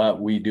right. But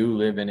we do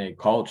live in a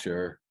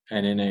culture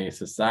and in a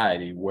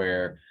society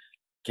where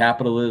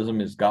capitalism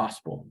is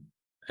gospel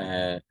Mhm.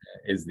 and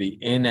is the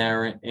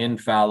inerrant,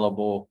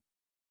 infallible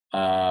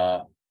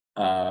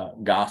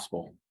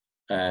gospel,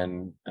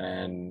 and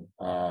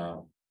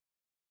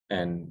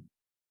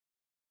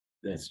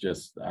it's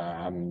just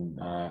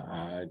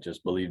I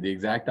just believe the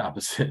exact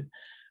opposite.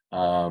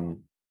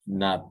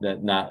 Not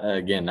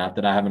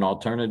that I have an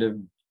alternative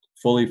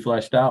fully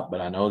fleshed out,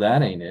 but I know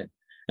that ain't it.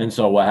 And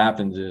so what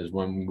happens is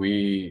when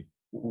we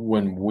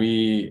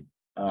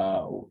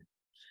uh,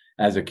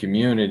 as a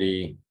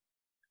community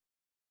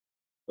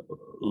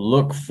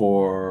look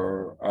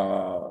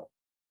for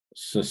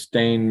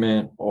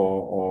sustainment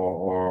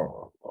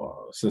or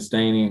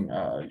sustaining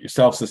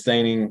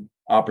self-sustaining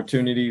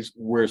opportunities,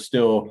 we're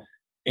still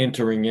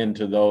entering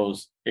into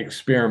those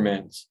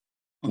experiments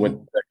with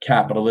Mm-hmm. the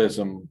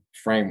capitalism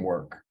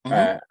framework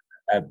Mm-hmm.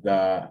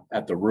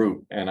 at the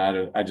root, and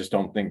I just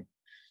don't think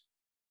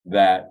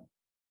that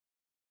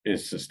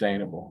is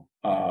sustainable.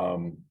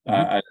 Mm-hmm.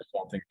 I just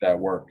don't think that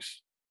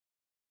works.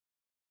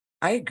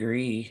 I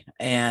agree.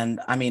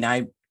 And I mean,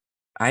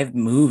 I've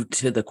moved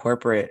to the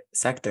corporate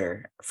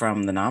sector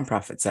from the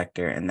nonprofit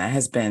sector, and that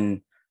has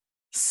been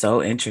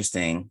so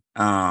interesting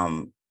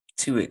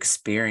to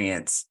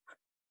experience.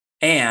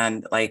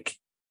 And like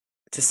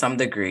to some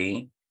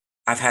degree,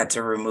 I've had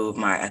to remove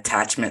my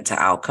attachment to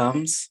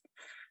outcomes.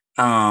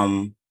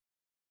 Um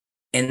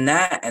in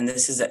that, and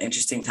this is an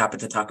interesting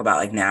topic to talk about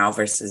like now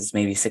versus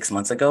maybe 6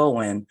 months ago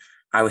when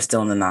I was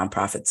still in the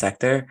nonprofit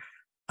sector.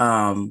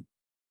 Um,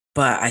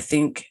 but I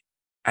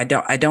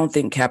don't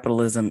think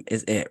capitalism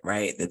is it,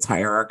 right? It's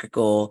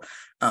hierarchical.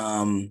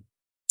 Um,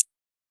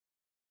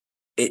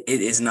 it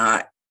is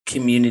not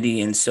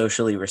community and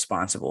socially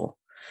responsible,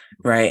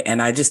 right?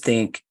 And I just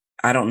think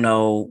I don't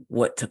know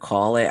what to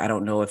call it. I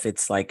don't know if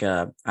it's like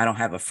I don't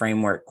have a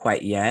framework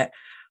quite yet.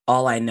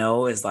 All I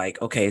know is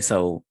like, okay,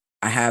 so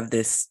I have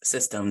this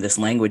system, this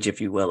language,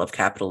 if you will, of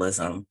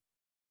capitalism.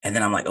 And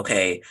then I'm like,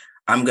 okay,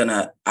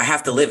 I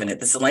have to live in it.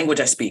 This is the language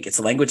I speak. It's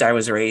the language I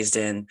was raised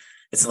in.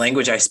 It's the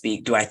language I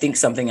speak. Do I think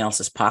something else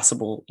is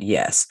possible?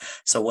 Yes.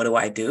 So what do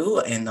I do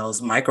in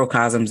those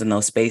microcosms, in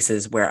those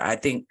spaces where I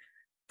think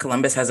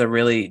Columbus does a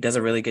really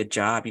good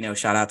job? You know,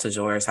 shout out to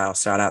Zora's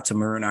House, shout out to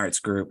Maroon Arts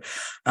Group,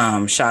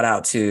 shout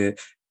out to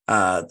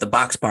the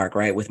Box Park,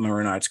 right, with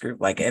Maroon Arts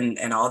Group, like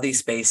and all these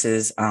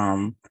spaces.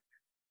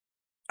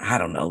 I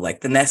don't know,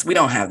 like the Nest. We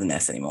don't have the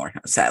Nest anymore,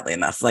 sadly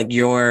enough. Like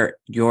your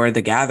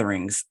the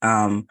gatherings.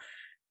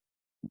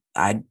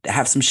 I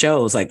have some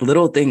shows like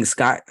little things,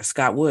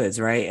 Scott Woods,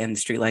 right, and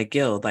Streetlight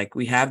Guild. Like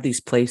we have these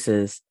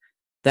places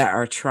that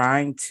are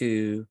trying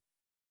to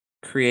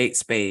create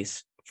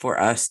space for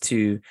us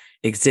to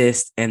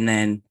exist and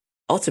then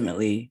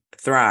ultimately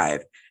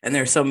thrive. And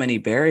there's so many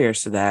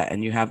barriers to that.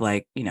 And you have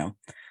like, you know,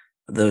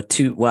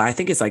 I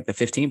think it's like the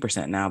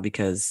 15% now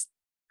because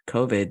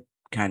COVID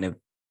kind of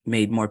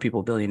made more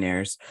people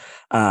billionaires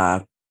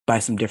by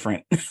some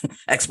different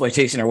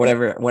exploitation or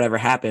whatever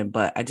happened.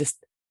 But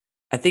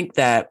I think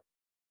that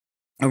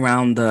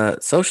around the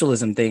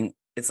socialism thing,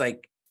 it's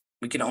like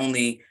we can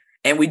only,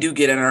 and we do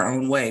get in our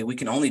own way. We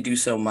can only do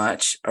so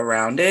much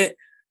around it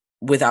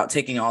without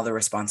taking all the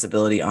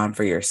responsibility on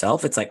for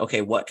yourself. It's like,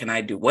 okay, what can I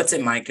do? What's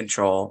in my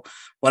control?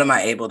 What am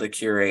I able to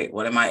curate?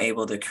 What am I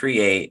able to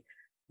create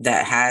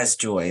that has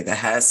joy, that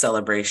has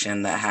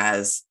celebration, that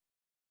has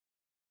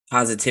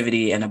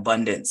positivity and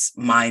abundance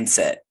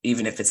mindset,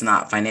 even if it's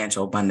not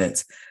financial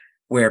abundance,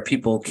 where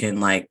people can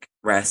like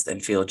rest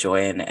and feel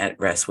joy and at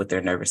rest with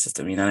their nervous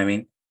system. You know what I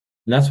mean?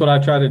 And that's what I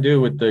try to do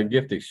with the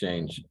gift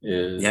exchange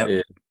Yep.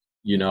 is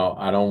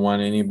I don't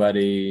want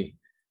anybody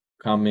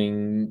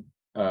coming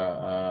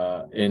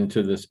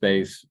into the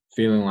space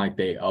feeling like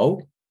they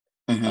owe.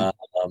 Mm-hmm.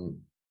 Um,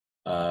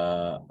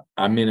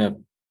 I'm in a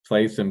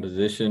place and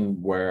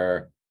position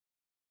where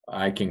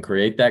I can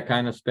create that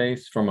kind of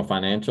space from a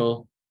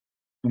financial,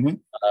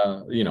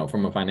 Mm-hmm.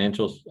 from a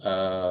financial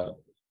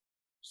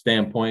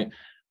standpoint.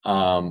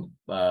 I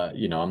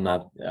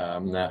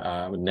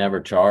would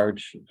never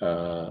charge.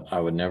 I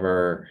would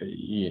never,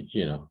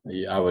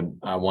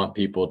 I want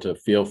people to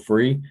feel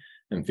free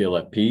and feel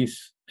at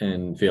peace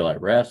and feel at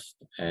rest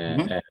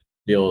Mm-hmm. and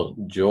feel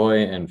joy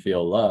and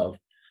feel love,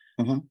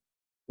 Mm-hmm.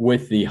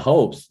 with the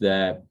hopes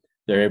that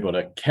they're able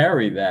to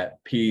carry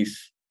that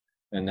peace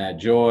and that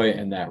joy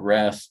and that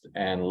rest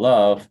and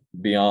love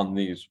beyond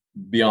these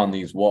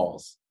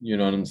walls. You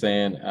know what I'm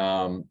saying?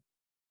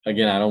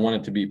 Again, I don't want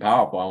it to be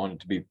powerful. I want it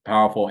to be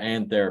powerful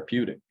and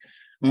therapeutic.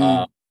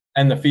 Mm-hmm.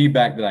 And the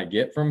feedback that I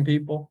get from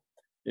people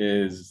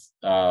is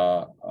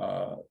how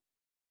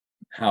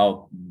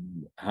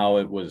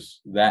it was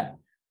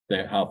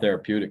how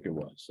therapeutic it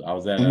was.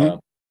 Mm-hmm.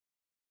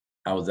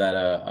 I was at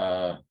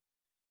a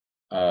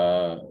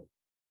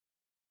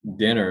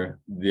dinner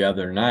the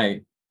other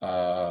night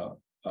at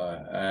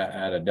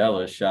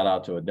Adela's. Shout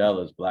out to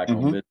Adela's, Black owned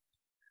Mm-hmm. business.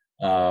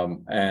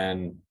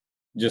 And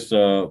just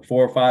 4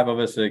 or 5 of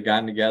us had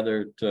gotten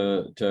together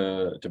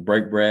to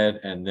break bread,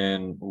 and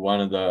then one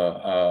of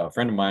the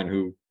friend of mine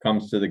who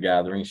comes to the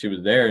gathering, she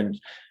was there,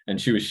 and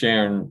she was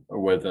sharing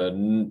with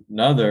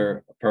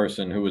another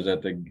person who was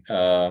at the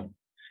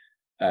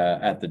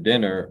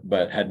dinner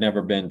but had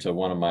never been to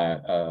one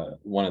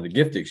of the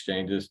gift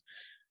exchanges,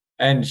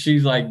 and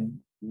she's like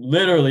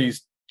literally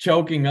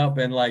choking up,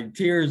 and like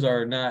tears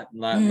are not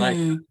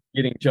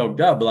getting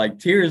choked up, but like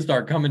tears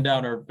start coming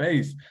down her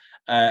face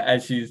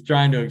as she's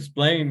trying to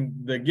explain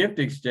the gift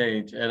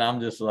exchange. And I'm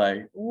just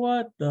like,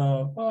 what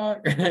the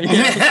fuck?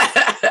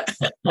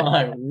 I'm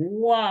like,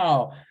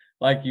 wow.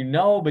 Like,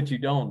 but you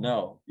don't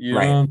know. You know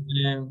Right. what I'm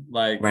saying?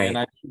 Like, and Right.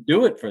 I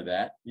do it for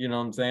that. You know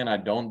what I'm saying? I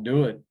don't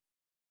do it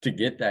to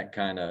get that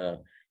kind of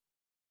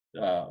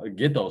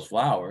get those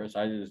flowers.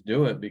 I just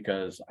do it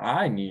because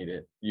I need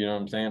it. You know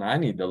what I'm saying? I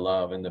need the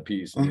love and the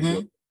peace and the joy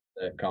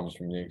Mm-hmm. that comes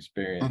from the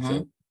experience. Mm-hmm.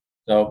 And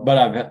so, but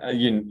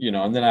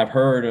and then I've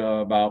heard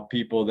about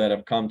people that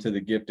have come to the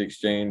gift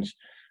exchange.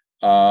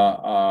 Uh,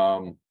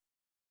 um,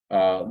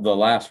 the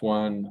last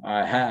one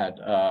I had,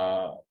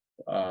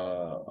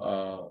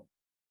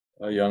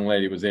 a young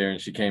lady was there and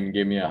she came and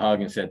gave me a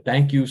hug and said,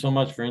 "Thank you so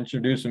much for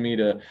introducing me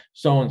to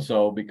so and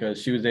so,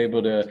 because she was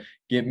able to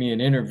get me an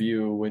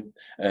interview with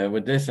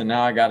this, and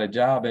now I got a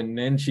job." And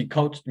then she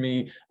coached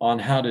me on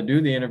how to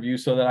do the interview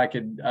so that I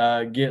could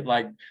get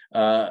like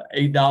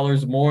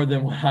 $8 more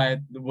than what I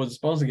was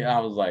supposed to get.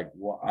 I was like,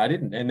 well, I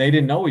didn't, and they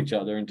didn't know each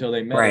other until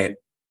they met at Right.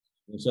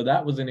 the. And so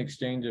that was an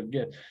exchange of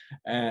gifts,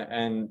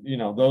 and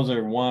those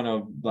are one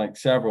of like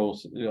several,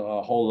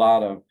 a whole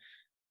lot of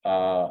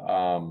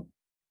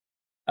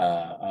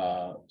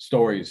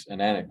stories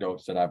and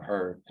anecdotes that I've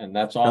heard, and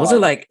that's all Those are I.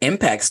 like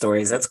impact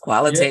stories. That's Yeah,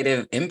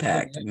 qualitative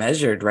impact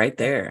measured right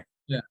there.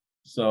 yeah.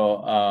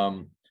 So,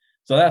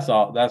 so that's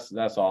all.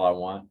 That's all I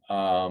want.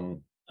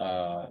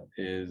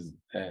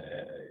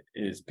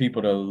 Is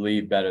people to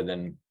leave better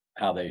than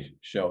how they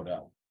showed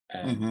up,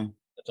 and Hmm.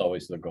 that's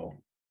always the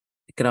goal.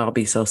 It could all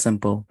be so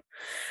simple.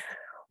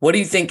 What do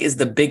you think is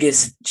the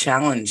biggest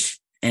challenge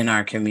in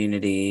our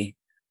community,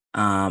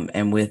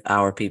 and with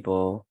our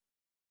people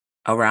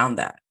around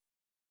that?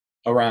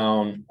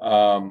 Around,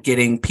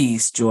 Getting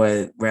peace,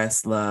 joy,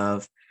 rest,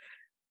 love,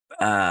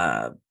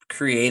 uh,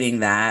 creating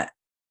that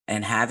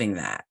and having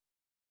that.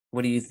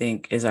 What do you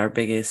think is our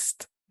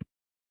biggest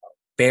I,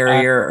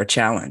 barrier or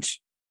challenge?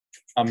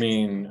 I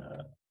mean,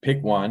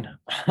 pick one,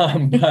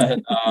 but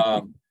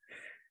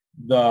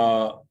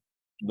the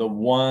the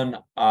one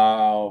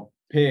I'll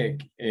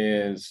pick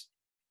is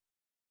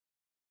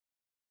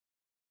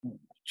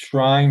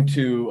trying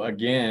to,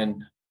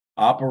 again,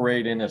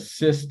 operate in a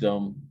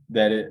system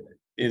that it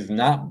is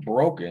not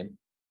broken.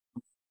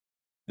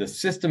 The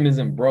system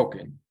isn't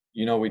broken.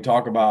 We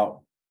talk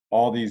about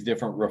all these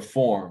different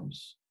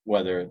reforms,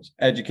 whether it's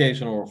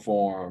educational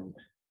reform,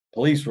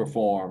 police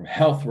reform,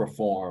 health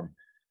reform.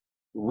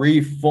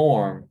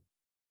 Reform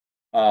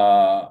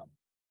uh,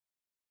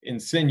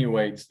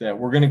 insinuates that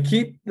we're going to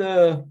keep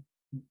the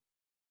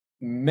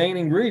main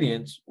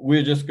ingredients.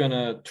 We're just going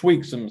to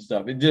tweak some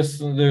stuff.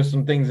 There's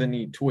some things that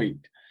need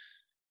tweaked.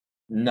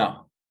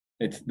 No,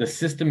 the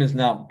system is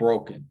not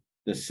broken.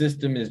 The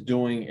system is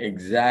doing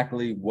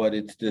exactly what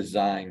it's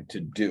designed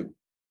to do.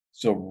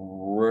 So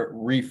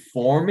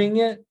reforming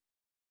it,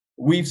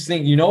 we've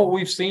seen, what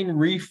we've seen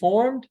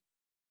reformed?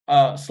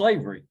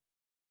 Slavery.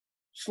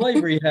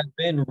 Slavery has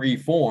been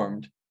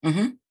reformed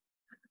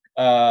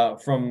Mm-hmm.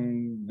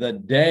 from the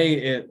day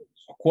it,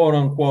 quote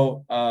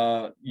unquote,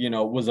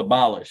 was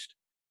abolished.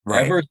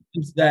 Right. Ever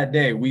since that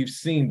day, we've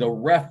seen the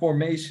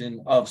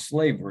reformation of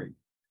slavery.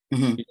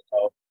 Mm-hmm.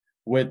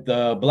 With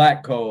the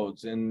black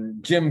codes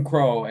and Jim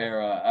Crow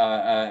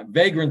era,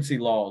 vagrancy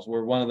laws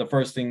were one of the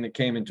first things that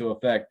came into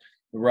effect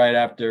right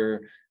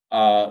after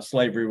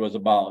slavery was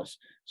abolished.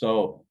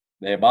 So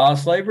they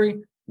abolished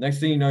slavery. Next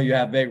thing you know, you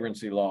have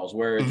vagrancy laws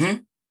where it's Mm-hmm.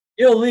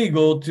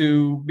 illegal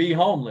to be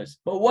homeless.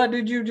 But what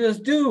did you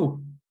just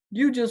do?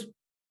 You just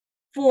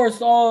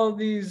forced all of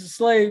these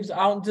slaves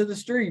out into the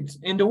streets.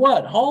 Into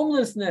what?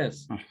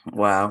 Homelessness.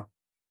 Wow.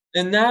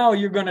 And now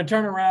you're going to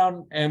turn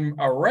around and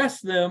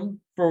arrest them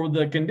for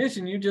the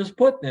condition you just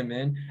put them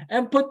in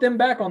and put them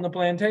back on the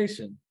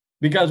plantation.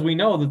 Because we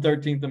know the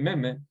 13th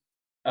Amendment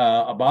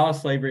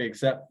abolished slavery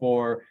except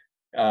for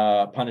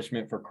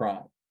punishment for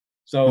crime.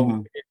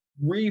 So it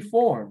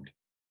reformed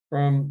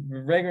from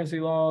vagrancy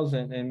laws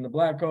and the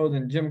black code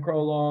and Jim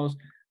Crow laws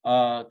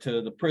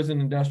to the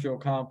prison industrial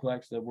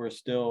complex that we're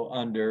still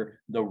under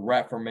the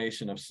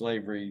reformation of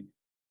slavery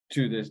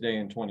to this day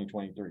in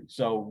 2023.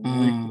 So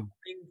reforming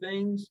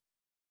things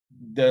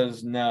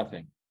does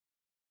nothing,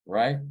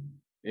 right?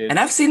 And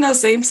I've seen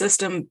those same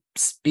systems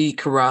be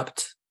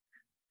corrupt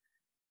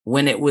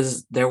when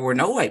there were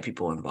no white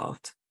people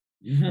involved.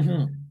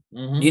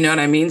 Mm-hmm. You know what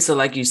I mean? So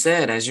like you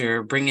said, as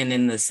you're bringing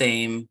in the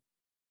same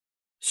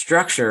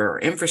structure or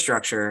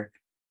infrastructure,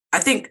 I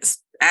think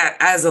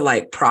as a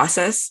like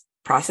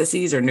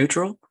processes are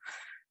neutral.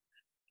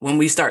 When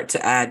we start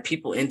to add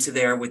people into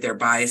there with their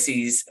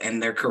biases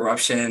and their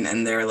corruption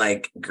and their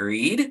like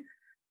greed,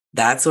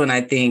 that's when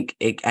I think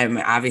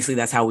obviously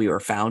that's how we were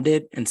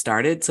founded and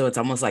started. So it's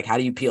almost like, how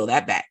do you peel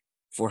that back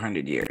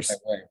 400 years?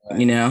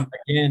 Right.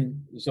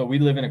 Again, so we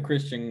live in a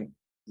Christian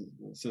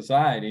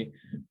society,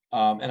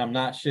 and I'm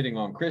not shitting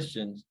on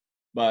Christians,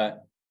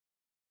 but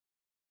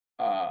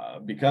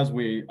because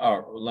we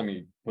are, let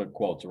me put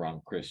quotes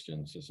around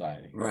Christian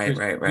society. Right.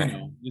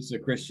 This is a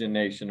Christian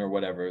nation or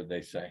whatever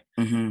they say.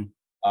 Mm-hmm.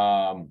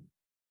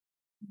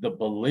 The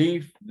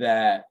belief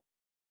that,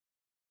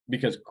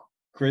 because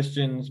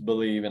Christians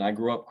believe, and I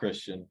grew up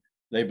Christian,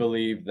 they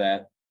believe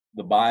that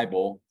the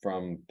Bible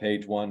from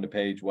page 1 to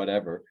page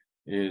whatever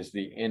is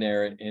the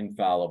inerrant,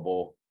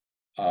 infallible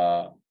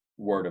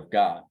word of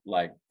God.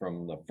 Like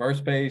from the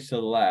first page to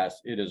the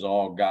last, it is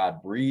all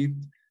God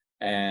breathed,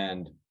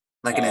 and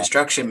Like an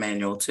instruction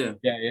manual too.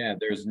 Yeah.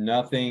 There's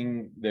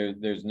nothing,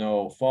 there's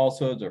no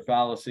falsehoods or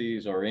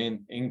fallacies or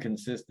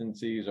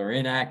inconsistencies or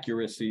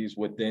inaccuracies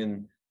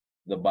within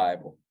the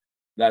Bible.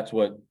 That's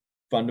what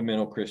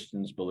fundamental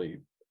Christians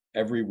believe.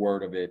 Every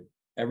word of it,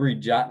 every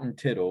jot and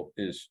tittle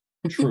is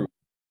true.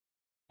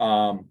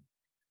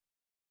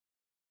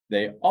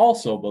 They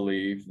also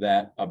believe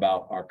that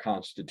about our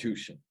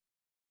Constitution.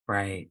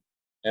 Right.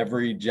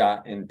 Every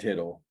jot and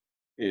tittle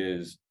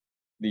is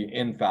the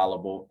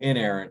infallible,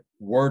 inerrant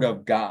word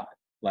of God.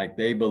 Like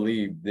they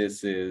believe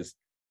this is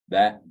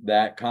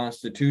that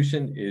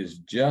Constitution is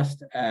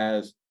just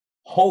as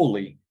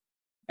holy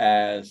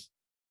as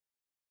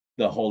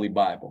the Holy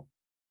Bible.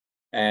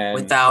 And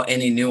without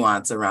any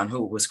nuance around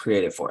who it was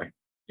created for.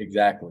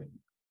 Exactly.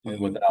 And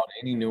without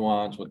any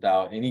nuance,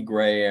 without any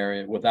gray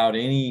area, without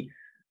any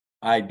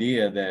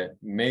idea that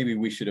maybe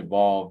we should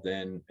evolve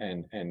and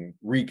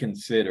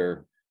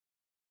reconsider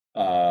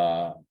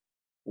the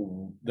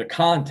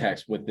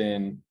context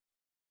within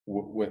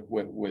with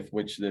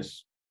which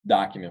this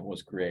document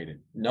was created.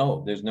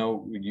 No,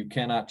 you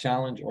cannot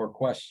challenge or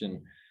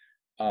question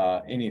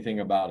anything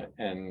about it.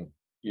 And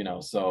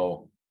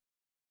so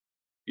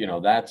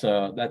that's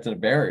a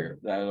barrier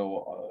that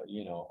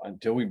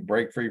until we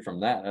break free from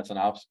that, that's an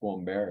obstacle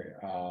and barrier.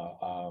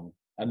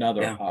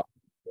 Another obstacle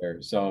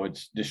barrier. So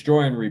it's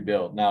destroy and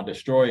rebuild. Now,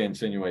 destroy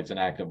insinuates an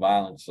act of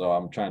violence, so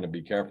I'm trying to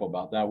be careful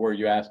about that. Where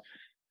you ask,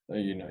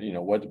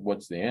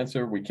 what's the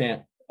answer? We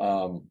can't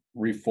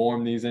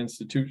reform these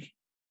institutions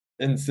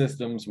and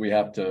systems. We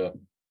have to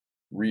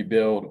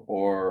rebuild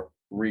or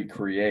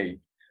recreate,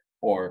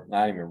 or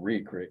not even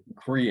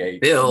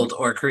create. Build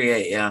or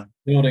create, yeah.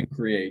 Build and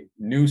create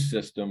new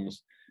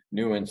systems,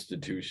 new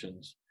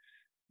institutions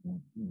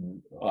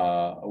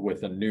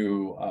with a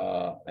new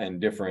and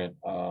different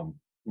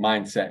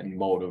mindset and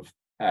motive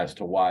as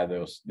to why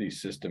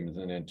these systems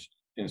and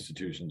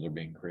institutions are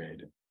being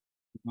created.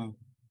 Mm-hmm.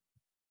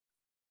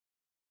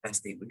 That's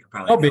deep. We could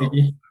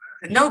probably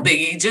no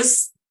biggie.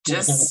 Just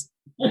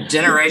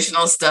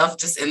generational stuff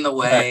just in the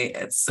way.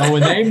 Right. So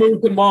when they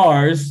move to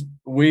Mars,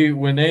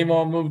 when they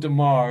all move to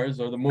Mars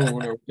or the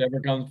moon or whichever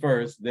comes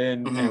first,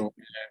 then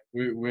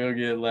we'll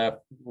get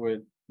left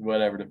with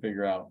whatever to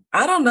figure out.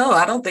 I don't know.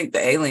 I don't think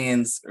the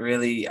aliens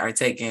really are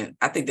taking.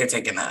 I think they're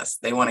taking us.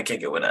 They want to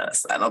kick it with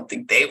us. I don't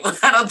think they want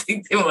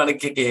to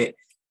kick it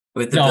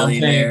with the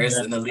billionaires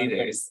and the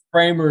leaders. The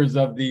framers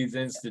of these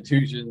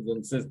institutions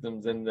and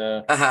systems and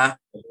the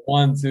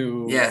ones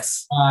who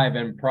thrive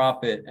and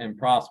profit and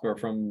prosper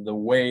from the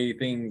way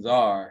things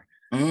are.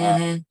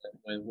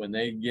 When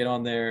they get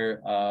on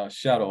their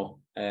shuttle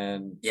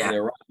and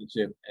their rocket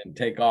ship and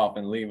take off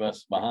and leave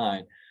us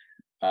behind,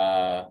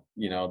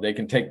 they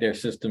can take their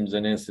systems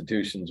and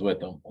institutions with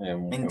them,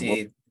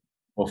 and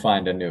we'll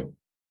find a new,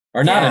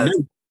 or not a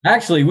new.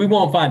 Actually, we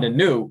won't find a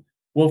new.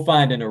 We'll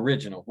find an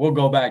original. We'll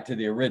go back to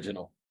the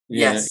original.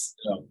 Yes.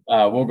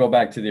 We'll go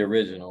back to the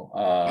original.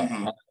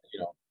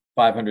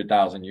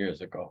 500,000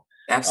 years ago.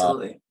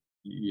 Absolutely.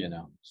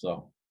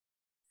 So.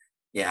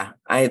 Yeah,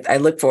 I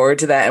look forward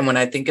to that. And when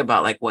I think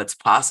about like what's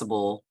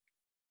possible,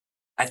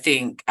 I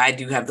think I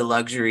do have the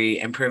luxury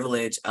and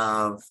privilege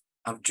of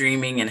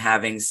dreaming and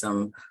having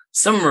some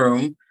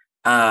room,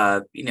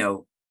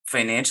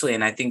 financially.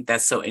 And I think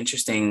that's so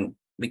interesting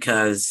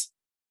because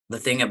the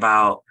thing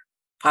about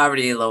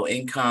poverty, low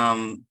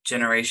income,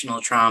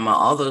 generational trauma,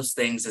 all those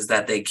things is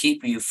that they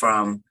keep you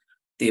from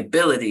the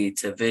ability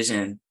to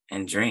vision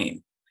and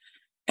dream.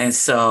 And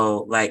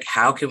so, like,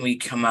 how can we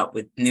come up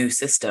with new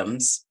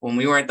systems when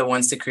we weren't the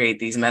ones to create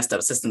these messed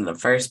up systems in the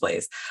first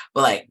place?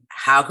 But like,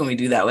 how can we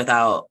do that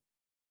without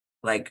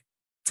like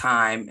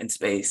time and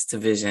space to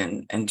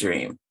vision and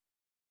dream?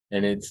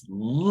 And it's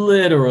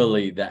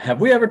literally that.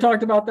 Have we ever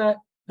talked about that?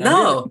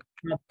 No.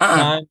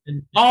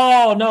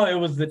 Oh no, it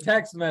was the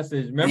text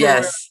message. Remember?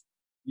 Yes.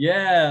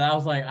 I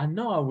was like, I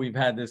know we've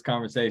had this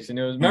conversation.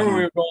 It was, remember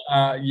we were going,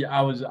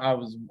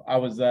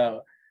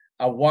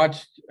 I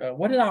watched,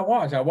 what did I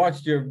watch? I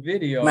watched your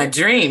video. My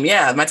dream,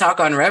 my talk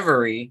on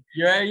Reverie.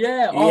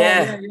 Yeah. Oh,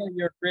 yeah,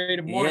 your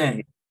creative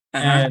morning.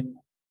 And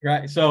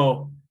right,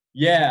 so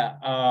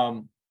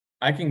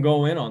I can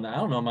go in on that. I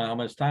don't know how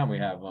much time we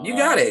have. You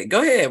got it.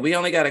 Go ahead. We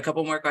only got a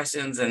couple more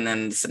questions and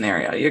then the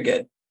scenario. You're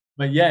good.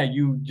 But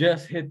you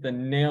just hit the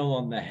nail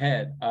on the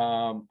head.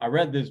 I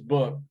read this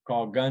book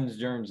called Guns,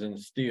 Germs, and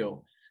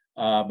Steel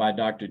by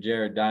Dr.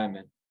 Jared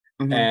Diamond.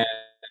 And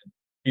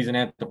he's an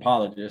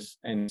anthropologist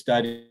and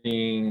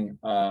studying,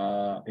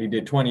 he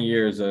did 20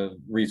 years of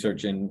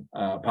research in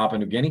Papua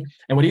New Guinea.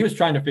 And what he was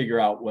trying to figure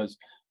out was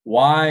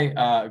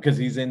why, because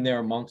he's in there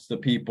amongst the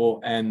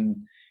people. And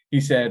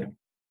he said,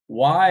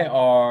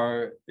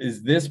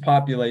 is this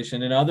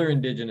population and other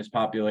indigenous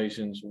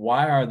populations,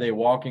 why are they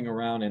walking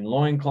around in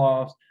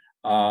loincloths,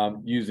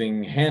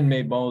 using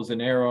handmade bows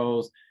and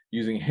arrows,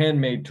 using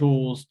handmade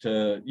tools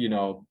to,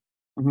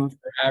 for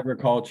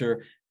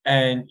agriculture?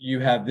 And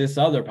you have this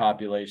other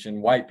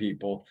population, white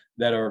people,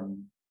 that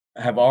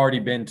have already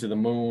been to the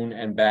moon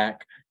and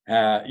back,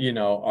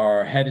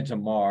 are headed to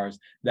Mars,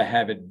 that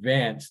have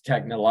advanced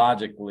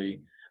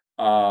technologically,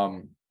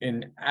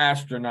 in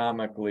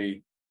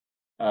astronomically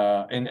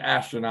in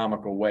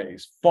astronomical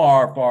ways,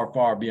 far, far,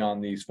 far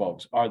beyond these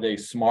folks. Are they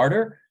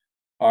smarter?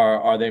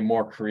 Are they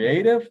more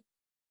creative?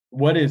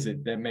 What is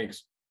it that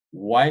makes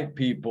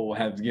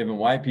has given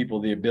white people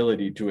the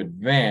ability to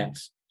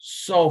advance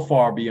so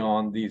far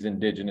beyond these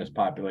indigenous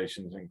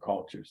populations and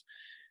cultures?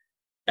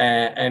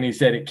 And he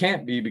said it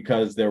can't be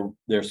because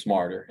they're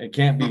smarter. It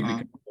can't be because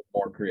they're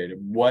more creative.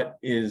 What's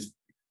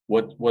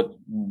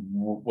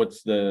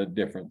the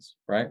difference,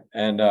 right?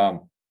 And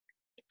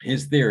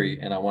his theory,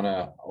 and I want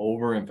to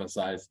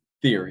overemphasize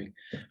theory,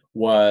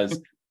 was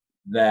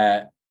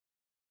that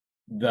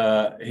I'm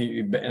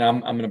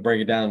going to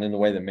break it down in the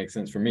way that makes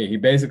sense for me. He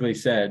basically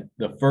said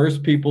the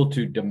first people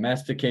to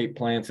domesticate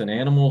plants and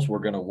animals were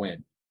going to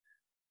win.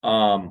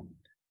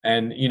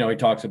 And he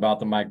talks about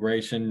the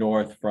migration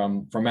north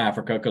from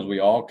Africa, because we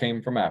all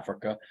came from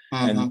Africa,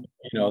 and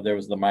there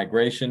was the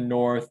migration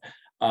north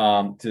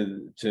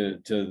to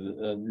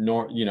the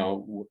north,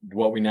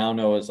 what we now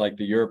know as like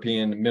the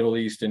European, Middle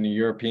East, and the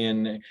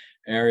European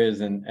areas,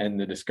 and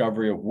the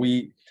discovery of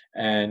wheat.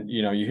 And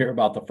you hear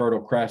about the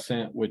Fertile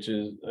Crescent, which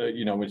is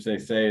which they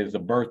say is the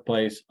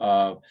birthplace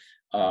of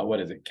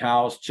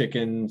cows,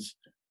 chickens,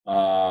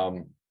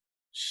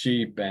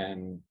 sheep,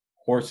 and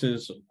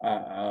horses.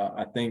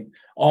 I think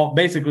all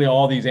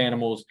these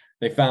animals,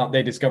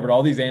 they discovered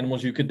all these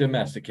animals you could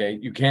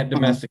domesticate. You can't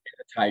domesticate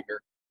a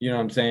tiger. You know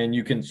what I'm saying?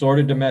 You can sort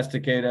of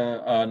domesticate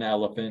an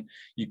elephant.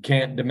 You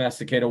can't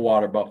domesticate a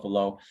water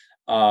buffalo.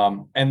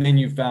 And then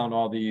you found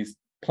all these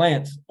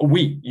plants,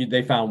 wheat.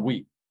 They found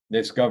wheat. They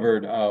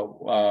discovered,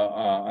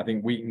 I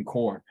think, wheat and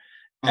corn.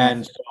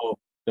 And so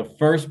the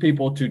first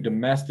people to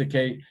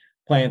domesticate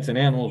plants and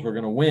animals were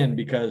going to win,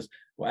 because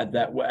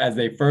as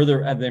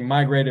they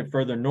migrated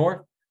further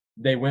north,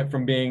 they went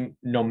from being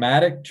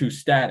nomadic to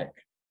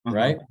static,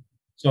 right?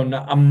 So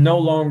I'm no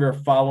longer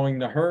following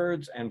the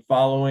herds and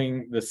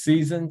following the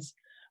seasons.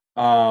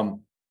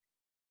 I'm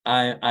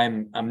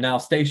now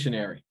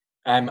stationary.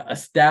 I'm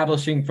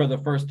establishing for the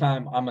first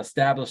time. I'm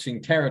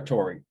establishing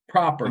territory,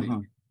 property,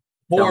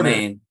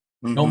 border,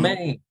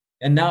 domain,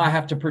 and now I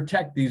have to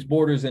protect these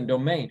borders and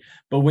domain.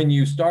 But when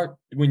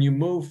you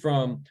move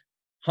from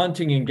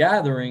hunting and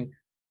gathering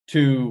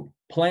to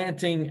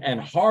planting and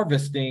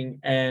harvesting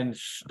and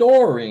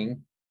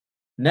storing,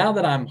 now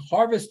that I'm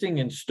harvesting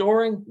and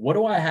storing, what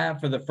do I have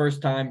for the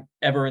first time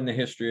ever in the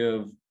history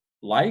of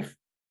life?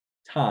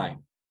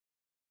 Time,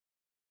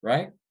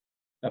 right?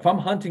 If I'm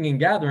hunting and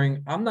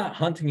gathering, I'm not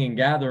hunting and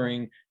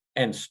gathering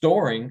and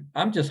storing.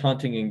 I'm just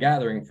hunting and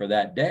gathering for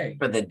that day.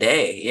 For the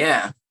day,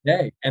 yeah.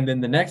 Day. And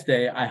then the next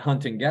day I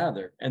hunt and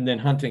gather, and then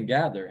hunt and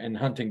gather and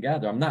hunt and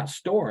gather. I'm not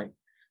storing.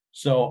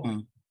 So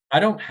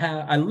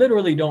I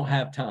literally don't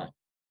have time,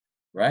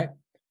 right?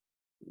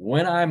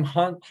 When I'm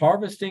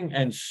harvesting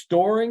and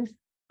storing,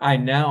 I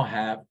now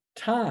have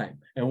time.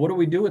 And what do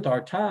we do with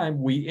our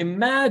time? We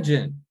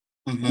imagine.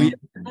 We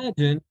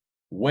imagine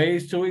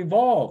ways to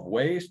evolve,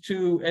 ways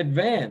to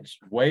advance,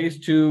 ways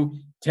to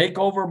take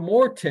over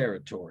more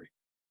territory,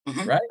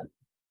 right?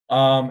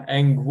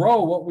 And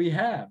grow what we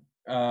have.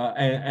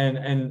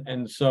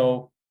 And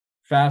so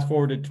fast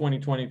forward to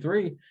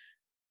 2023,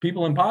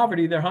 people in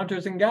poverty, they're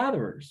hunters and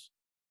gatherers.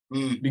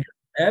 Because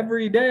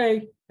every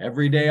day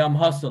I'm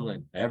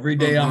hustling. Every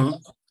day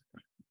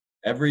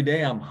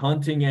I'm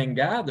hunting and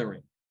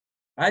gathering.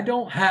 I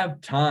don't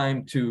have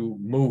time to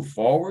move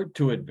forward,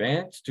 to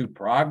advance, to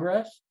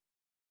progress,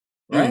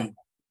 right?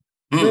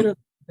 Literally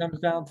comes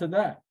down to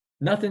that.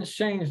 Nothing's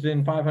changed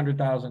in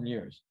 500,000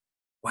 years.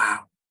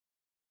 Wow.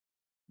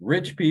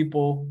 Rich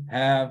people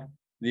have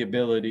the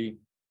ability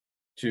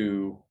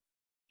to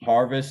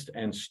harvest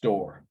and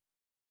store.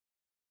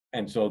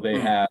 And so they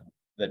have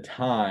the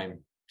time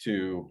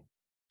to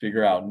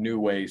figure out new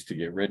ways to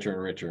get richer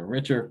and richer and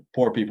richer.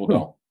 Poor people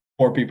don't.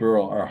 Poor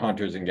people are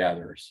hunters and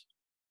gatherers.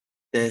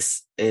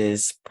 This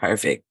is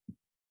perfect.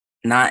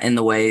 Not in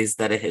the ways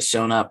that it has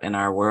shown up in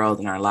our world,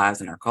 in our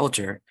lives, in our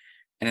culture,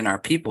 and in our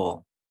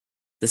people.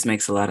 This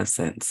makes a lot of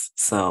sense.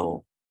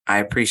 So I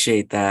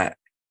appreciate that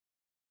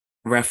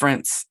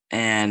reference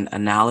and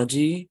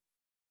analogy.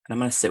 And I'm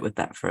going to sit with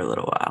that for a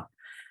little while.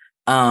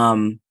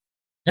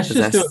 Let's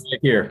just do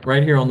it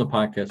right here on the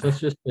podcast. Let's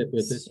just sit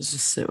with it. Let's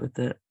just sit with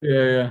it.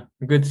 Yeah.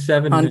 A good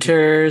 7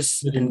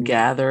 hunters and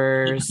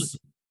gatherers.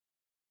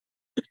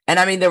 And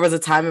I mean, there was a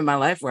time in my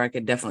life where I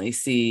could definitely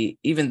see,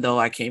 even though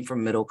I came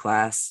from middle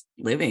class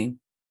living,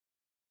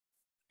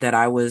 that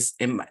I was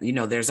in,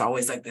 there's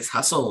always like this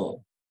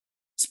hustle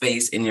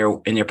space in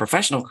your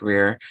professional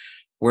career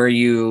where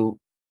you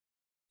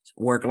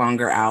work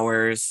longer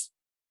hours,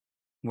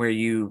 where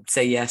you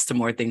say yes to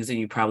more things than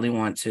you probably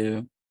want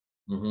to.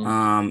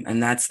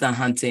 And that's the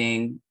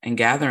hunting and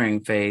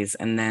gathering phase.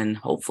 And then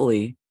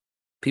hopefully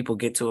people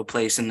get to a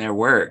place in their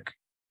work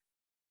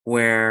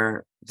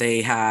where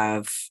they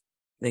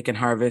can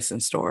harvest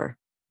and store.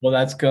 Well,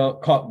 that's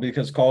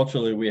because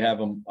culturally we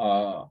have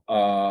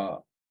a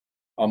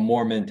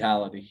more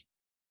mentality.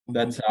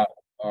 That's how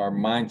our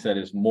mindset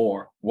is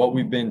more. What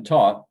we've been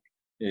taught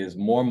is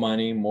more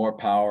money, more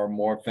power,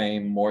 more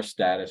fame, more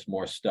status,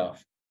 more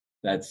stuff.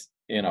 That's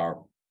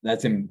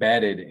that's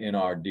embedded in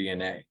our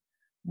DNA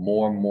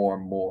more and more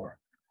and more.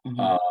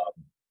 Mm-hmm.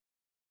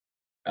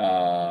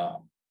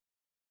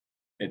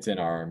 It's in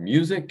our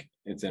music,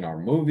 it's in our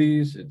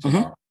movies, it's in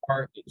Mm-hmm. our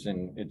art,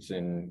 it's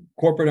in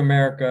corporate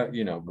America.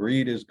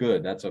 Greed is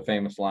good. That's a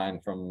famous line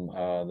from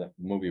the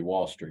movie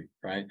Wall Street,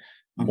 right?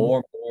 Mm-hmm.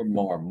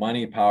 More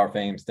money, power,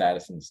 fame,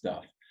 status, and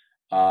stuff.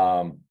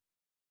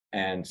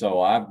 And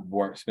so I've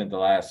spent the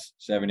last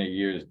 7-8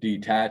 years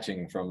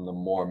detaching from the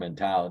more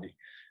mentality.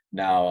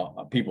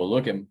 Now, people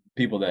look at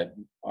people that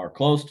are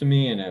close to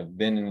me and have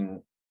been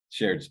in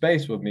shared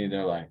space with me.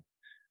 They're like,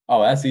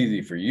 "Oh, that's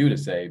easy for you to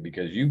say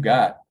because you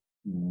got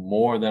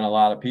more than a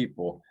lot of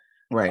people."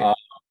 Right.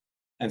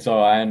 And so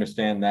I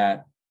understand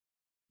that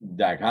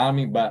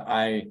dichotomy, but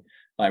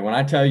when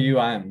I tell you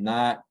I am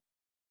not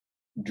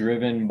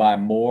driven by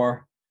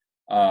more,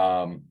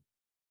 and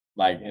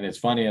it's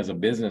funny as a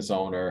business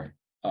owner,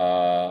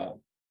 it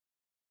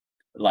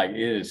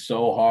is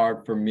so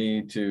hard for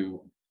me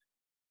to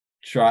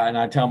try. And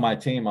I tell my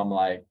team, I'm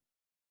like,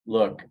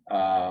 look,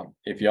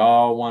 if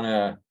y'all want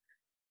to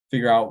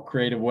figure out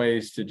creative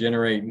ways to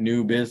generate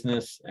new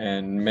business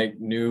and make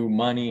new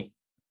money,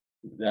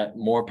 that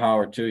more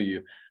power to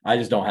you. I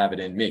just don't have it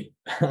in me.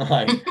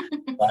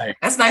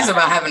 That's nice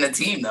about having a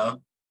team,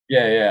 though.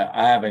 Yeah,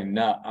 I have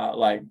enough.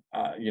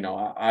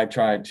 I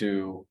try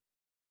to,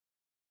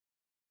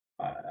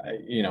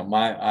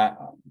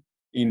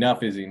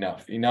 enough is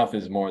enough. Enough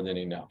is more than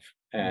enough,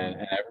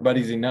 and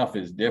everybody's enough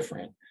is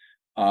different.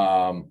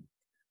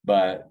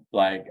 But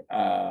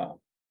I've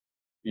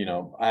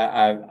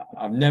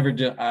never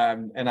just,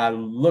 and I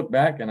look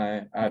back and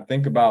I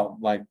think about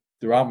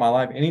throughout my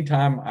life,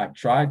 anytime I've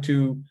tried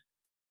to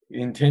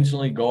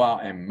intentionally go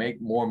out and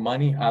make more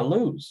money, I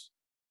lose.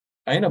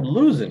 I end up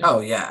losing it.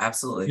 Oh yeah,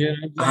 absolutely.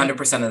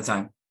 100% of the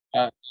time.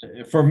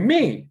 For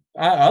me,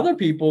 other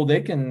people, they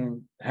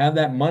can have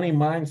that money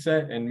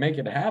mindset and make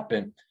it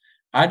happen.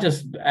 I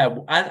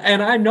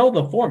know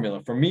the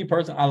formula. For me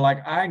personally,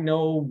 I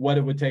know what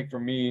it would take for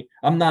me.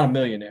 I'm not a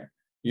millionaire.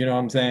 You know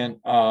what I'm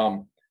saying?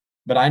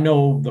 But I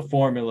know the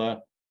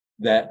formula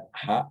that,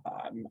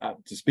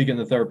 to speak in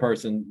the third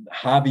person,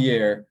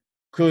 Javier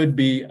could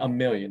be a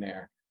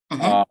millionaire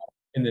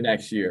in the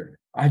next year.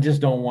 I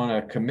just don't want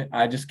to commit.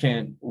 I just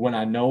can't. When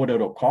I know what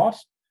it'll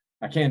cost,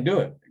 I can't do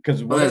it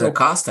because there's a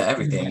cost to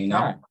everything,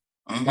 my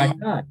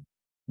time.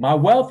 My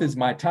wealth is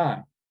my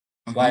time.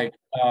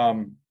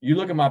 You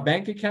look at my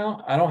bank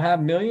account, I don't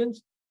have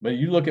millions, but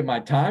you look at my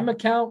time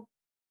account,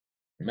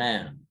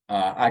 man,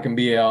 I can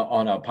be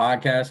on a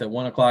podcast at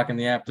 1:00 in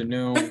the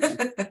afternoon,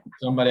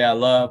 somebody I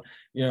love,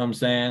 you know what I'm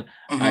saying?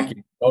 I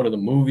can go to the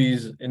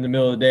movies in the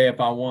middle of the day if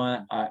I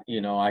want.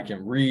 I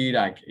can read,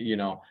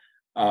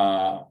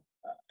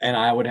 and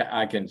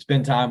I can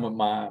spend time with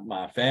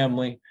my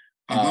family.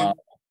 My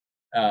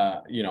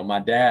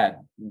dad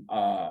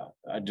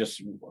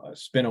just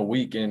spent a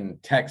week in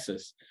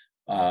Texas.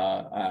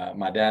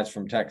 My dad's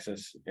from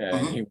Texas,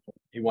 and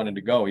he wanted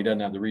to go. He doesn't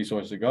have the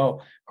resources to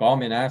go. Call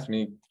me and ask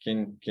me,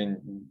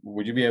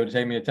 would you be able to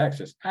take me to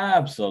Texas?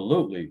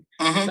 Absolutely.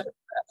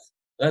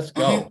 Let's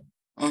go.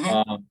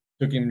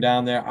 Took him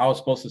down there. I was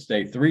supposed to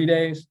stay 3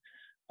 days.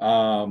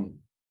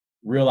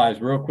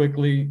 Realized real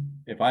quickly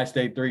if I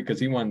stayed 3, because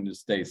he wanted to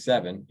stay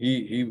 7.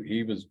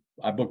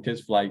 I booked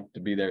his flight to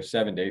be there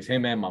 7 days,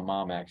 him and my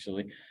mom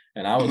actually.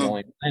 And I was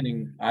only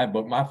planning, I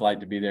booked my flight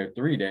to be there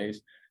 3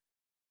 days.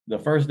 The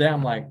first day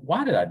I'm like,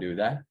 why did I do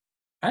that?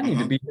 I need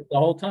to be here the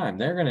whole time.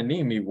 They're going to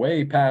need me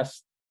way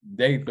past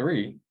day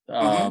 3.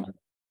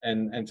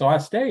 And so I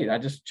stayed. I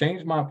just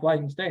changed my flight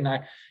and stayed.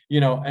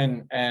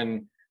 And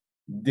and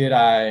did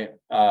I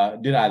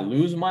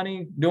lose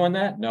money doing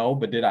that? No.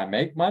 But did I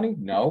make money?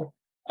 No.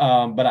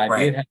 But I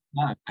did have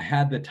time. I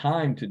had the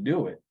time to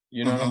do it.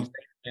 You know what I'm saying?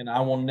 And I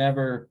will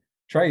never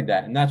trade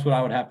that. And that's what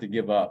I would have to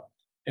give up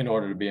in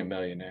order to be a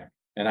millionaire.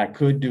 And I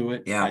could do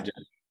it. Yeah.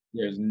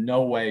 There's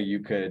no way you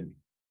could.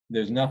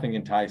 There's nothing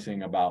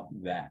enticing about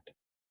that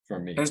for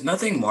me. There's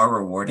nothing more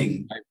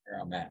rewarding where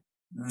I'm at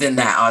than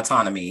that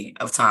autonomy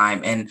of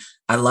time. And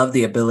I love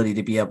the ability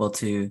to be able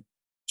to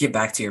get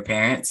back to your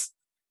parents.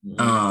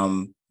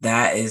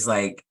 That is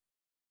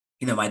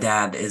my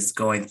dad is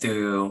going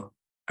through,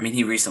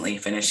 he recently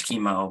finished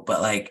chemo,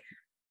 but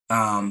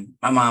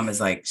my mom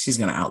is she's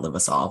going to outlive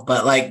us all.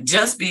 But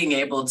just being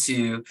able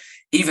to,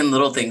 even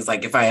little things,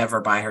 if I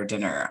ever buy her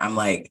dinner, I'm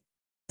like,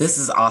 this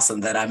is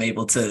awesome that I'm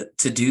able to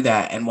do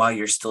that. And while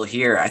you're still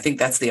here, I think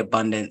that's the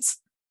abundance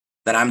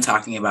that I'm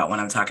talking about when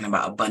I'm talking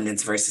about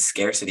abundance versus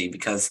scarcity,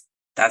 because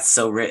that's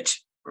so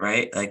rich,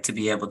 right? To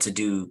be able to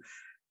do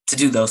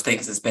those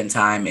things and spend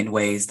time in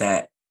ways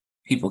that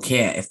people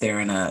can't if they're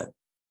in a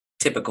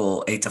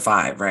typical 8 to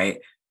 5, right?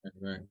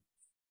 Right.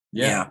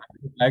 Yeah.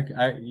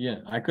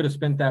 I could have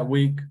spent that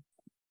week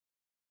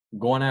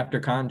going after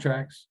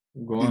contracts,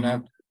 going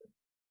after,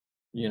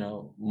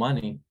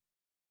 money.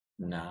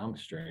 Nah, I'm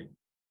straight.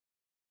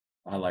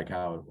 I like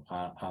how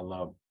I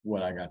love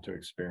what I got to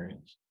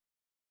experience.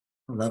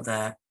 I love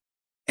that.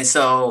 And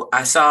so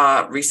I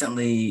saw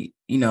recently,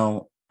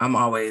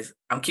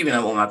 I'm keeping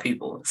up with my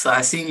people. So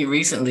I seen you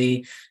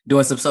recently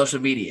doing some social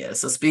media.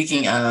 So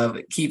speaking of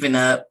keeping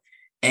up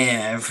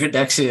and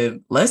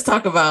production, let's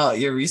talk about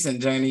your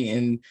recent journey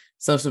in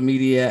social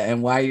media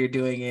and why you're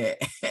doing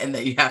it and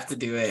that you have to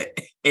do it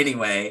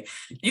anyway.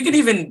 You can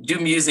even do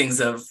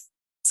musings of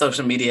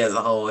social media as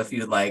a whole if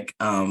you'd like.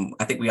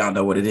 I think we all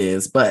know what it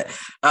is, but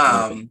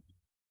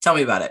tell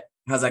me about it.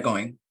 How's that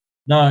going?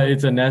 No,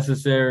 it's a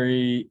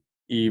necessary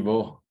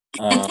evil.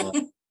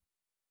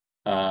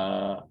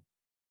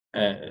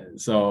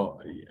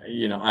 So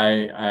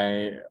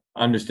I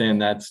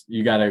understand that's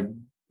you got to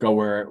go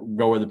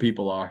where the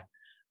people are,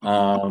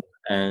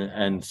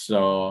 and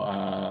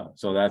so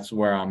that's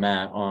where I'm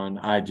at on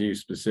IG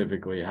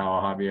specifically. How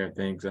Javier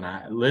thinks, and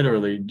I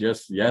literally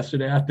just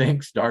yesterday I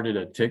think started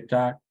a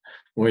TikTok,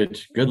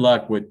 which good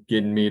luck with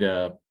getting me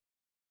to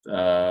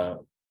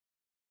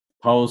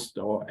post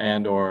or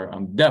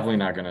I'm definitely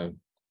not gonna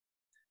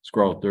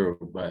scroll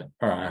through, but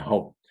or I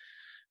hope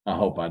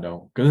I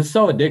don't, because it's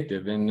so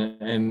addictive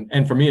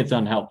and for me it's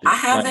unhealthy.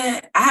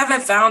 I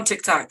haven't found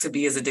TikTok to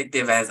be as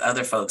addictive as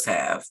other folks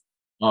have.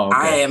 Oh,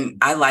 okay.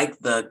 I like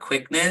the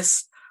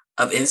quickness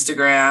of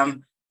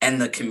Instagram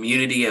and the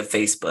community of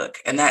Facebook,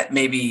 and that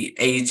may be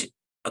age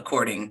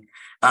according.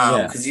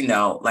 Because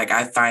like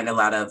I find a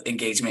lot of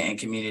engagement and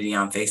community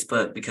on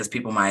Facebook because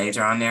people my age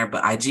are on there.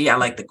 But IG, I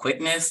like the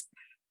quickness.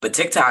 But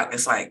TikTok,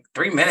 it's like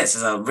 3 minutes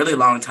is a really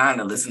long time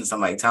to listen to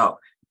somebody talk.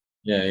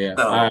 Yeah.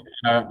 So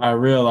I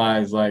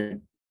realize, like,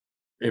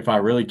 if I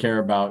really care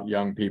about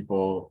young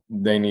people,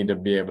 they need to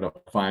be able to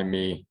find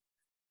me.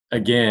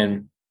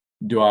 Again,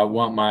 do I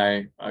want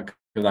my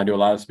because I do a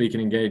lot of speaking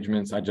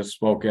engagements. I just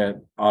spoke at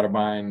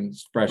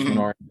Otterbine's freshman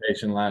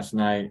orientation last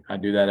night. I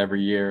do that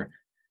every year,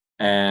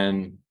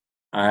 and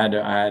I had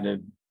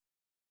to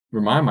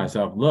remind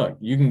myself, look,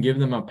 you can give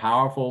them a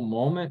powerful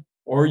moment,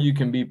 or you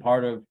can be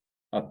part of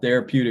a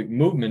therapeutic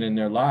movement in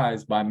their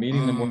lives by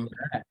meeting them where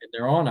they're at, and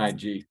they're on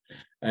IG.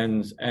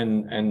 And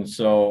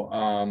so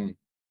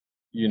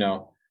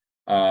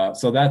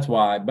so that's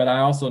why. But I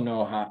also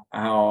know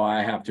how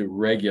I have to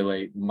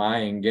regulate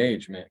my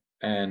engagement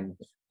and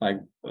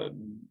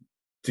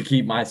to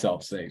keep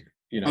myself safe,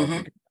 because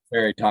it's a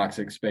very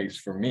toxic space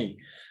for me.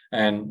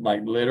 And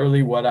like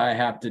literally what I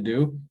have to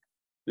do,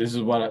 this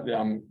is what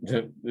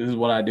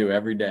I do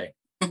every day.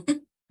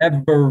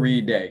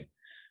 Every day.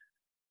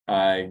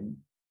 I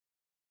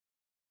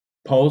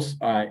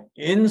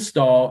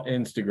install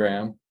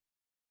Instagram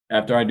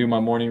after I do my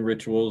morning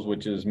rituals,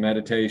 which is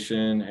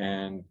meditation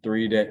and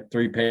 3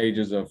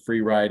 pages of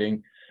free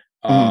writing.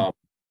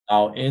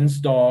 I'll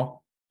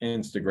install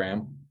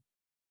Instagram,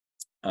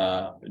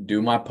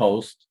 do my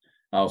post.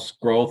 I'll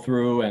scroll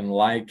through and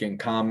like and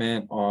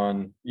comment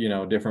on,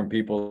 different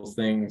people's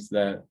things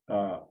that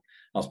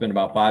I'll spend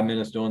about 5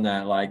 minutes doing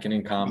that, liking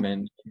and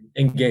comment,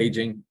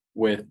 engaging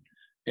with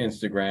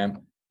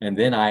Instagram. And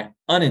then I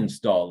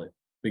uninstall it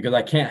because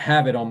I can't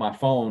have it on my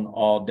phone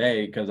all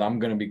day because I'm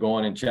going to be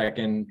going and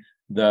checking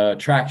the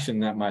traction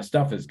that my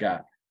stuff has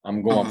got.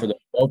 I'm going for the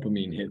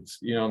dopamine hits.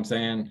 You know what I'm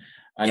saying?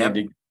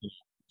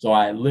 So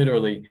I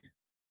literally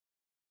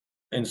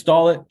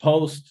install it,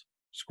 post,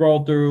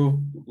 scroll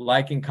through,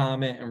 like and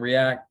comment and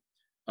react,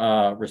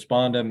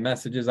 respond to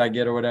messages I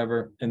get or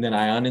whatever. And then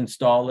I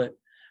uninstall it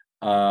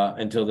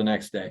until the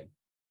next day.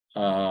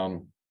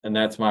 And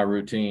that's my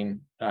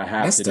routine. I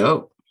have to do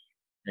it.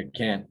 It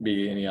can't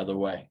be any other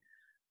way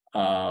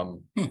for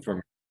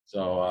me.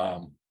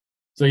 So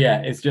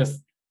yeah, it's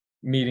just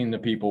meeting the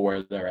people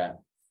where they're at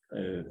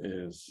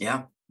is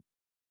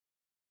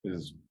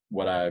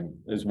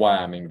why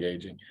I'm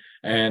engaging.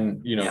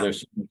 And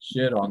there's some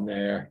shit on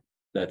there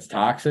that's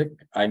toxic.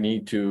 I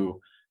need to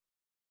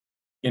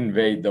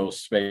invade those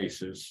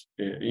spaces.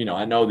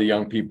 I know the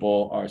young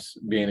people are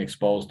being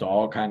exposed to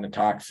all kind of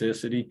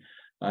toxicity,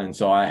 and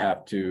so I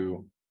have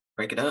to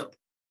break it up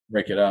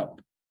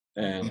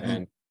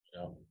and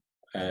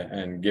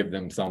give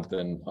them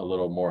something a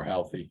little more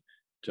healthy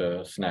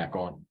to snack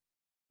on.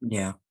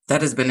 Yeah,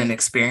 that has been an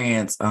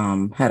experience.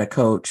 Had a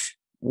coach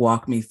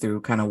walk me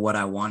through kind of what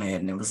I wanted,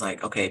 and it was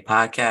like, okay,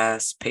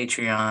 podcast,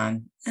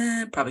 Patreon,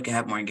 probably could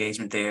have more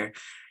engagement there,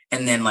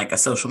 and then like a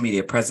social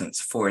media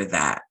presence for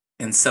that.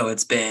 And so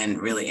it's been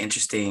really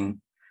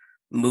interesting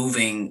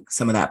moving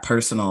some of that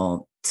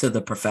personal to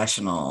the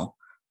professional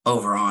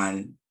over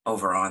on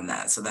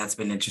that. So that's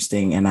been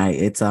interesting. And I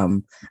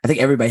think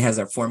everybody has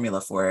their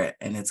formula for it.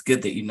 And it's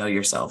good that you know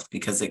yourself,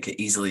 because it could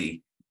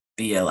easily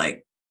be a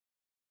like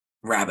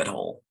rabbit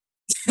hole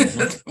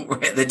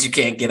that you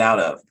can't get out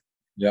of.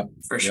 Yeah.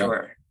 For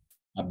sure.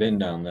 I've been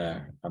down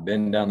there. I've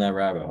been down that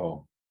rabbit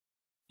hole.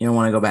 You don't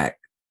want to go back?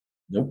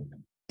 Nope.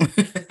 All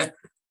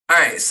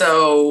right.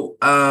 So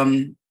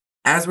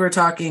as we're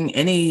talking,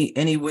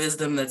 any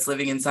wisdom that's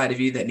living inside of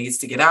you that needs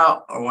to get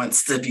out or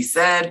wants to be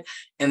said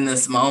in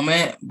this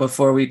moment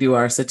before we do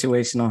our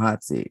situational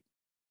hot seat?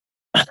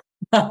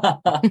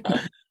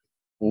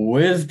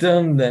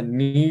 Wisdom that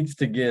needs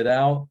to get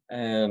out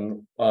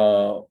and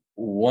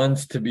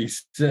wants to be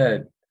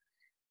said.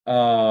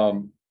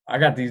 I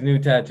got these new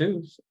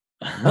tattoos.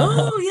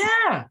 Oh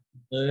yeah.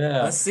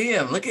 Yeah. Let's see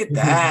him. Look at This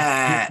is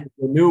that.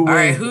 the new All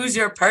right, wisdom. who's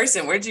your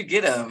person? Where'd you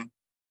get him?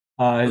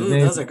 His Ooh,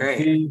 name's those are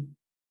great. Steve.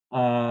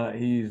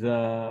 He's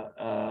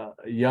a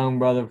young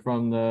brother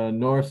from the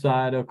north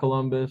side of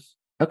Columbus.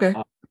 Okay.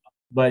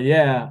 But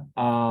yeah,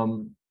 I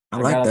I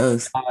like gotta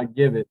those.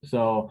 give it.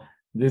 So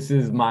this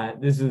is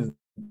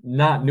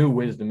not new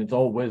wisdom. It's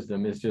old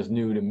wisdom. It's just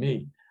new to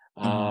me.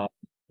 Mhm.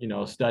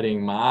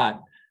 Studying my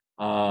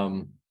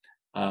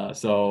art.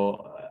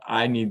 So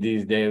I need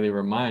these daily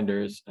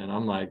reminders, and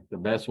I'm like, the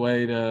best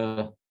way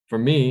for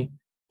me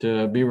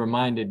to be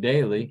reminded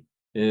daily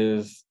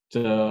is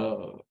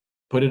to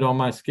put it on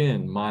my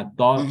skin. My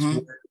thoughts, Mhm.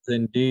 words,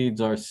 and deeds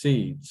are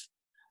seeds.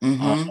 Uh,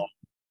 Mhm.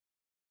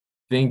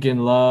 think in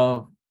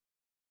love,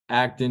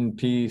 act in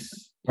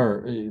peace,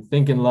 or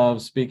think in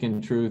love, speak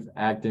in truth,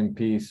 act in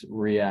peace,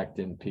 react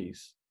in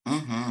peace.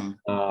 Mhm.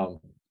 Um,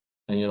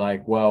 and you're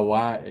like, well,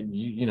 why?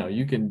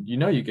 You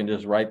can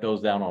just write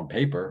those down on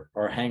paper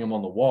or hang them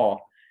on the wall.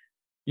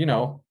 You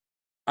know,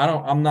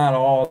 I'm not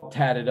all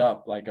tatted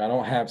up, like I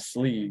don't have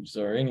sleeves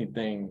or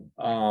anything.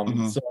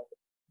 Mhm. So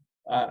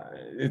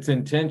it's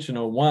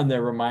intentional. One,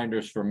 they're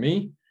reminders for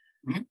me,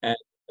 Mhm. and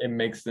it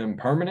makes them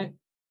permanent.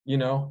 You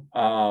know,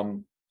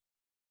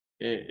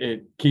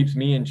 it keeps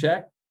me in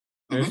check.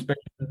 There's Mhm.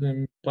 spaces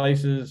and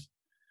places.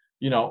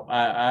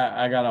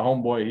 I got a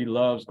homeboy. He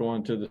loves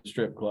going to the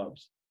strip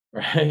clubs.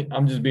 Right.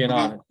 I'm just being Mhm.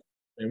 honest,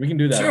 and we can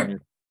do that on Sure.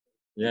 your.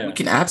 We Yeah.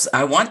 can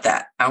I want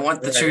that. I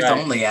want the Right. truth Right.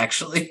 only,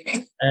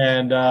 actually.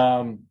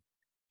 And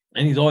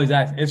he's always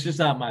asking. It's just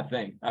not my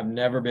thing. I've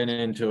never been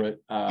into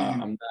it.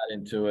 Mhm. I'm not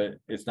into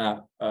it. It's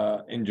not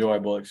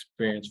enjoyable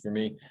experience for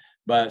me.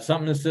 But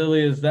something as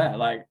silly as that,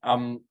 like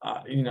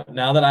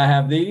now that I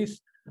have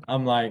these,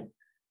 I'm like,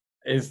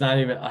 it's not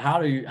even. How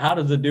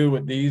does a dude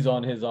with these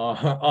on his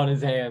on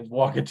his hands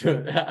walk into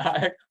it,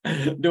 I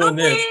doing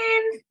this?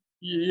 mean,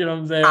 You know what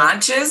I'm saying?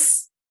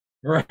 conscious,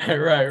 Right. Right.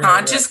 Right. Right.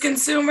 conscious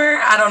consumer.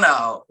 I don't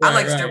know. I Right.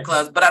 like strip Right.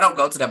 clubs, but I don't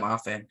go to them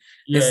often.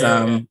 Yeah. It's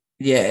Yeah. Yeah.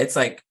 yeah, it's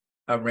like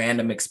a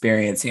random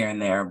experience here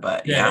and there,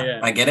 but Yeah, yeah, yeah.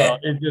 I get So it.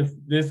 it just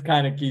this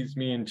kind of keeps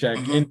me in check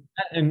Mhm.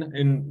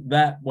 in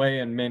that way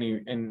in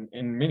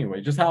many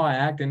ways, just how I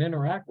act and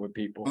interact with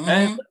people.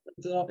 And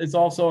Mhm. it's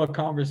also a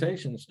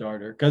conversation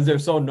starter because they're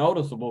so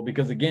noticeable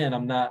because again,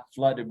 I'm not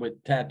flooded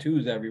with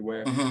tattoos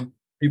everywhere. Mhm.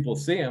 People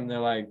see them, they're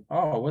like,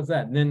 "Oh, what's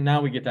that?" And then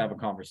now we get to have a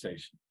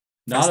conversation.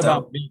 That's Not dope.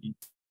 about me,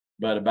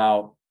 but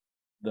about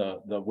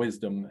the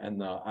wisdom and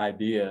the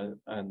idea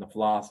and the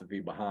philosophy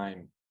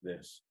behind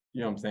this. You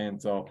know what I'm saying?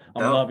 So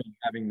I'm Dope. loving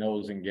having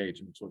those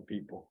engagements with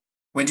people.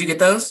 When'd you get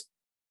those?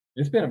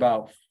 It's been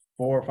about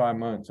 4 or 5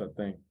 months, I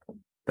think.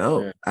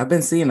 Dope. Yeah, I've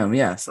been seeing them.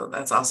 Yeah. So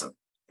that's awesome.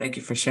 Thank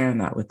you for sharing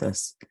that with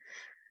us.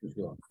 for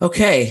sure.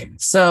 Okay.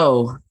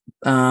 So,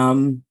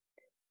 um,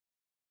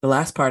 the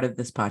last part of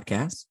this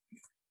podcast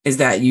is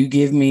that you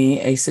give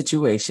me a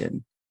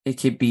situation. It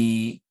could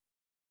be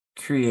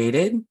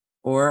created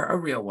or a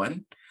real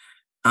one.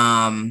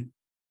 Um,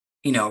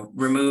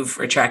 remove,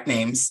 retract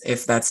names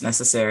if that's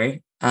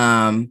necessary.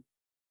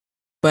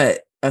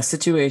 But a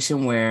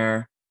situation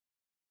where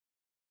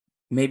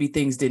maybe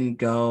things didn't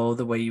go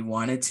the way you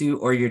wanted to,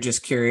 or you're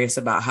just curious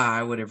about how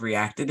I would have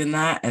reacted in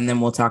that. And then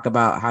we'll talk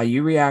about how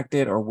you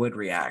reacted or would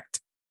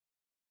react.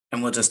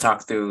 And we'll just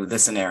talk through the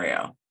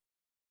scenario.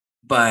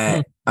 Hmm.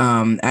 But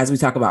as we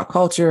talk about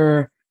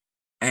culture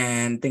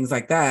and things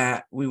like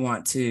that, we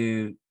want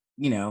to,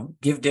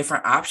 give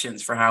different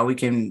options for how we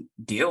can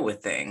deal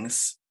with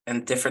things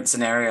and different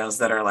scenarios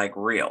that are like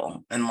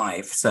real in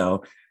life.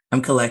 So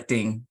I'm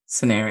collecting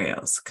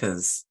scenarios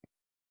because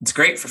it's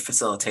great for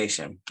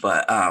facilitation.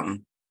 But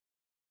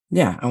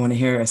yeah, I want to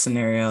hear a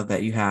scenario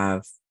that you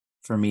have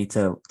for me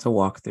to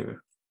walk through.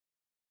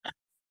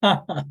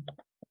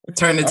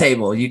 Turn the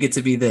table. You get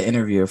to be the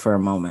interviewer for a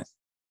moment.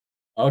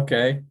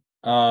 Okay.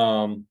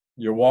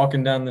 You're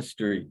walking down the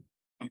street.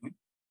 Mhm.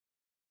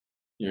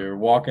 You're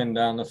walking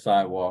down the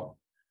sidewalk.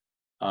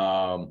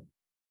 Um,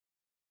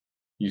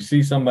 you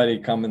see somebody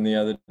coming the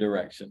other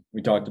direction.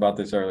 We talked about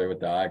this earlier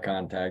with the eye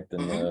contact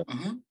and Mhm. the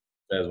Mhm.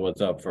 says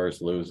what's up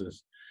first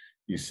loses.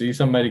 You see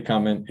somebody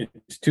coming.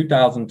 It's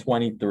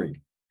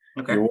 2023.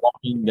 Okay. You're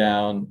walking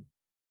down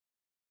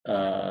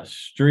a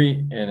street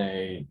in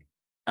a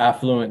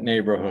affluent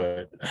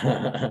neighborhood.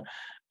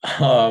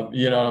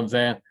 You know what I'm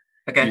saying?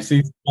 You Okay.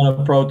 see someone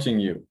approaching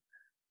you.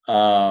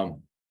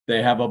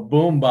 They have a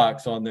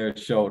boombox on their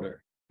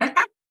shoulder,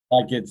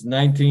 like it's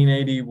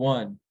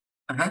 1981,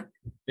 Uh-huh.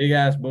 big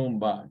ass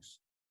boombox.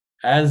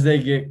 As they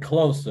get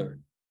closer,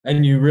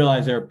 and you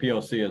realize they're a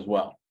POC as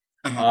well.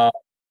 Uh-huh.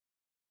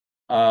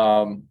 Uh,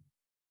 um,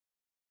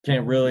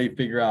 can't really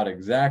figure out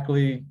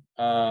exactly,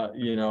 Their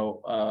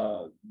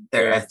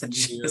their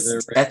ethnicity or their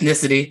race.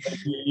 ethnicity.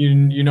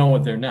 You know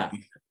what they're not,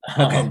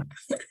 Okay.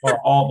 or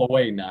all the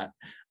way not.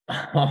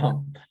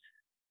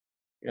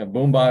 A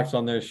boombox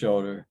on their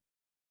shoulder.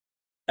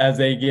 As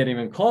they get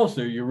even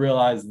closer, you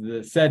realize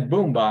the said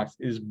boombox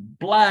is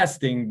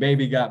blasting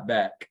 "Baby Got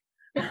Back."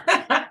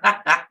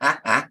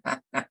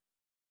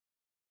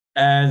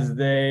 As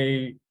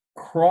they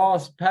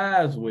cross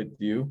paths with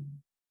you,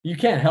 you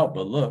can't help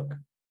but look.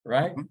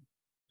 right? Mhm.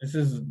 This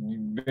is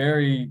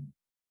very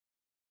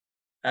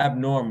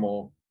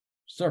abnormal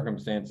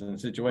circumstance and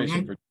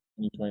situation Mhm. for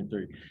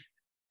 2023.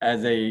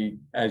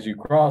 As you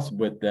cross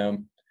with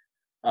them,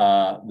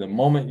 the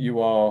moment you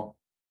all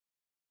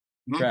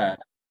Mhm. crash,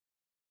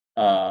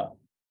 uh,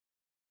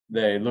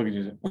 they look at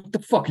you and say, "What the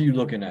fuck are you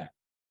looking at?"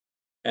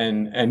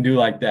 And do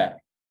like that.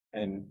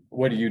 And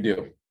what do you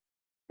do?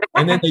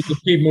 And then they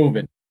just keep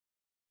moving.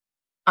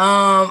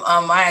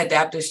 My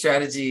adaptive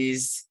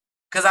strategies,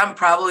 because I'm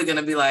probably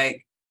gonna be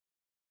like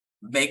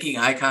making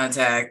eye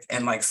contact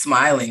and like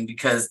smiling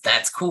because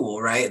that's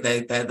cool, right?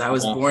 That I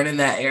was Uh-huh. born in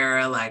that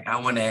era. Like I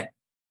want to,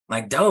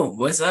 like, dope,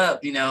 what's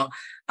up, you know?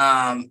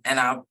 And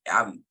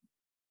I'm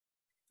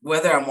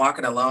whether I'm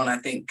walking alone, I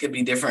think could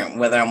be different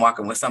whether I'm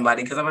walking with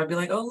somebody because I might be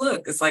like, oh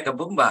look, it's like a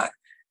boombox,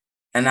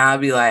 and I'll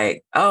be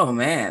like, oh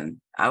man,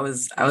 I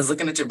was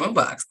looking at your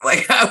boombox.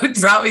 Like I would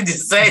probably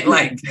just say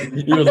like,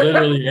 You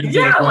literally answer the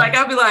yeah, like question.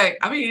 I'll be like,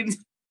 I mean,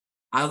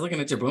 I was looking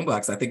at your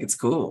boombox. I think it's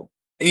cool.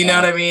 You know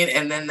what Uh, I mean?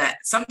 And then that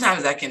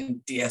sometimes that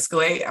can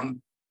de-escalate.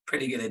 I'm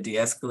pretty good at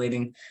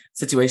de-escalating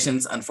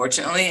situations,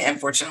 unfortunately and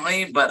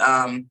fortunately. But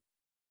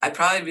I'd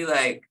probably be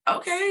like,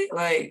 okay,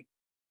 like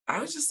I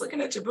was just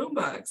looking at your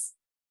boombox.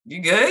 You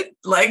good?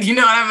 Like, you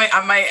know,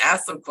 I might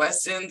ask some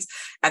questions.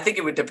 I think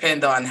it would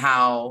depend on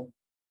how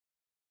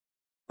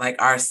like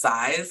our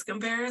size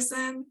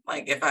comparison.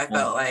 Like if I uh,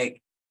 felt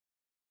like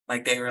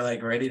they were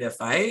like ready to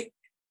fight,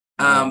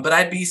 uh, but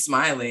I'd be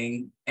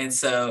smiling. And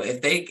so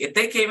if they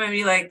came at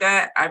me like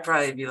that, I'd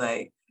probably be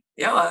like,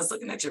 yo, I was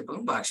looking at your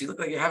boombox. You look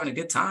like you're having a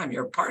good time.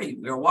 You're a party.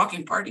 You're a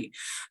walking party.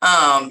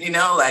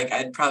 Like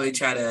I'd probably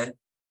try to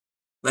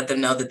let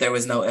them know that there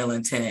was no ill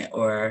intent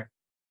or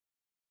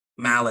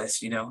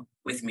malice,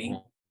 with me.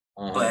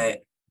 uh, uh,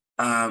 But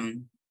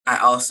I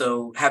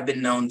also have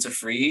been known to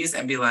freeze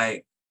and be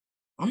like,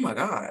 oh my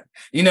God.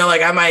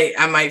 Like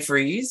I might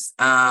freeze.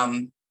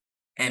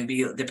 And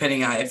be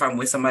depending on if I'm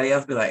with somebody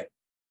else, be like,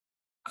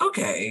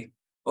 okay.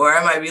 Or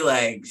I might be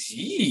like,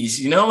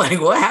 geez,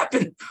 like what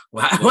happened?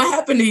 yeah. What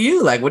happened to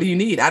you? Like, what do you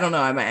need? I don't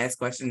know. I might ask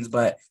questions,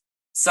 but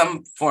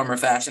some form or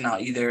fashion,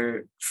 I'll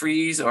either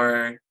freeze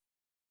or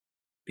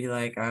be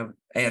like, I'll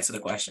answer the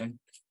question.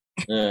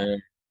 Yeah.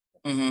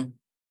 Hmm.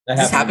 That Does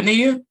this happened to happen me to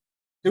you?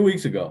 2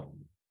 weeks ago.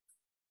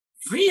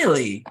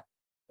 Really?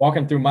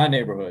 Walking through my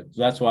neighborhood.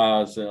 So that's why I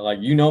was like,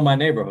 my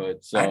neighborhood. I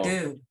So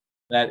do.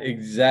 that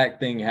exact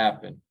thing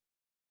happened.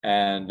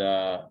 And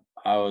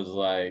I was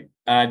like,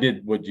 I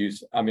did what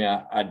I mean,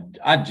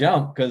 I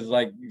jumped because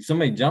like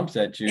somebody jumps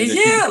at you, that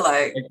you Yeah,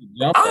 like, take a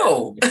jump at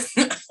oh.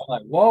 you. I'm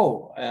like,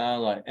 whoa.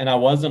 And I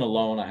wasn't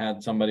alone. I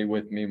had somebody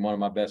with me, one of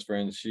my best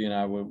friends. She and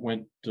I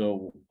went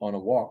on a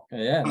walk.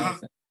 Yeah, Uh-huh.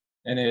 nice.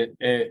 And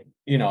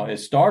it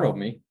startled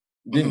me.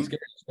 It didn't Hmm. scare,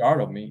 it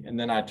startled me. And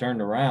then I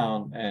turned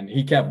around and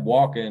he kept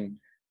walking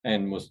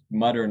and was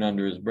muttering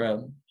under his breath,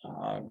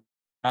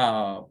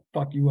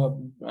 fuck you up,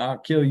 I'll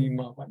kill you,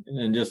 motherfucker,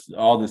 and just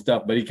all this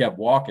stuff. But he kept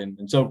walking.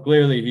 And so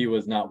clearly he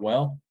was not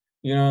well.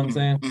 You know what I'm Hmm.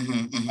 saying?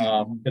 Hmm.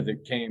 Hmm. Because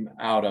it came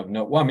out of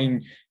no. Well, I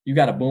mean, you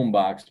got a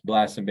boombox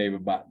blasting "Baby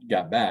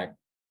Got Back."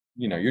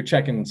 You're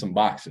checking some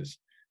boxes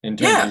in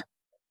terms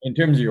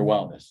Yeah. of your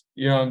wellness.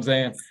 You know what I'm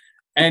saying?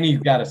 And he's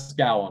got a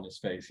scowl on his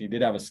face. He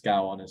did have a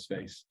scowl on his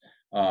face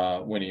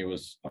when he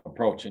was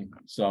approaching.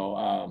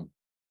 So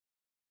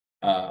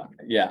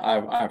yeah,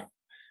 I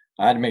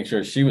had to make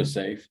sure she was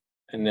safe,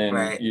 and then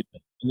Right.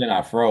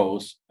 I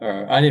froze,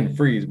 or I didn't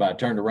freeze, but I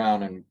turned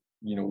around and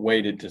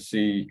waited to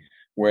see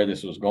where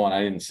this was going.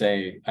 I didn't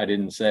say,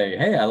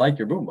 "Hey, I like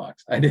your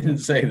boombox." I didn't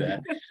say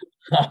that.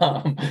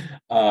 um,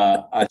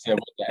 I said,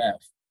 "What the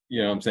f?"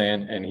 You know what I'm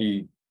saying? And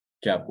he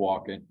kept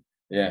walking.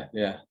 Yeah,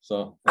 yeah.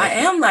 So I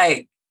that's am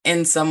like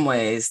in some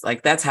ways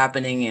like that's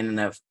happening in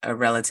a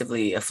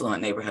relatively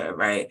affluent neighborhood,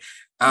 right?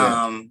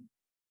 yeah. Um,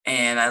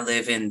 and I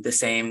live in the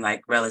same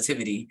like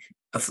relativity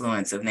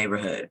affluence of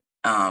neighborhood,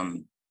 a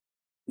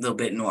little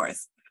bit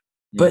north.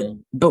 But Hmm.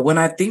 but when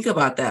I think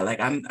about that, like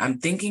I'm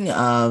thinking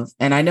of,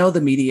 and I know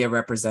the media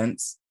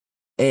represents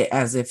it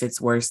as if it's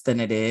worse than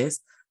it is,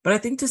 but I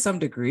think to some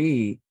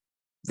degree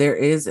there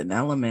is an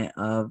element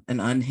of an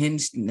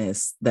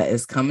unhingedness that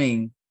is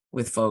coming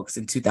with folks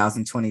in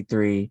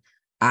 2023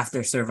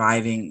 after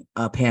surviving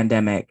a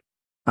pandemic,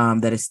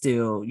 that is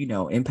still,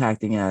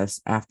 impacting us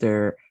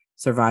after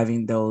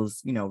surviving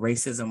those,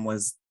 racism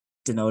was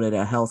denoted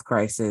a health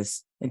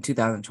crisis in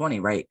 2020,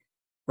 right?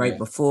 Right Yeah.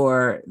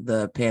 before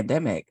the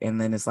pandemic. And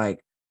then it's like,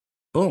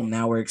 boom,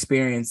 now we're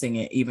experiencing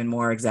it even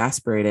more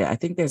exasperated. I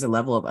think there's a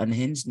level of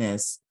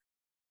unhingedness,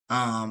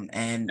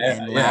 and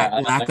lack Yeah.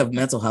 lack of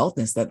mental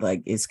healthness that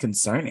like is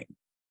concerning.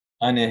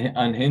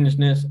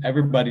 Unhingedness.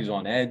 Everybody's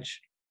on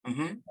edge.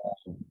 Hmm.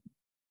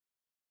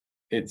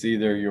 It's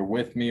either you're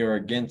with me or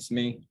against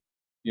me.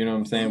 You know what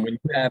I'm saying? Hmm. When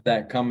you have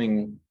that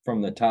coming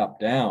from the top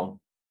down,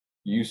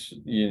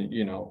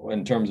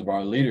 in terms of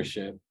our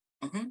leadership,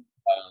 Hmm.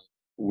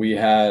 we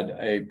had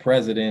a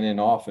president in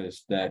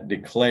office that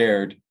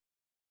declared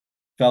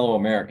fellow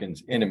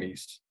Americans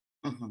enemies.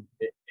 Hmm.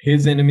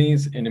 His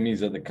enemies,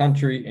 enemies of the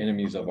country,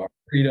 enemies of our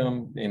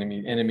freedom,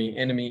 enemy, enemy,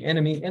 enemy,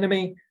 enemy,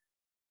 enemy.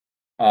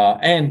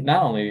 and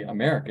not only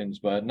Americans,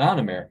 but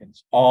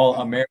non-Americans, all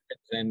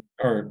Americans, and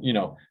or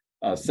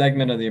a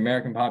segment of the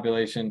American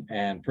population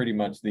and pretty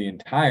much the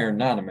entire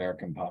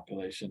non-American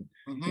population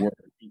were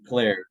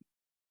declared,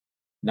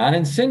 not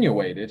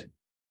insinuated,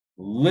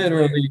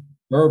 literally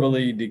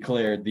verbally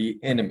declared the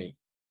enemy.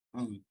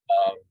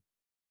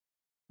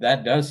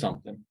 That does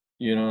something.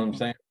 You know what I'm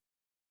saying?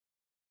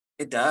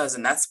 It does.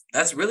 And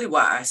that's really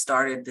why I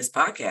started this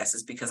podcast,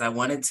 is because I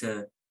wanted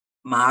to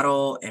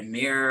model and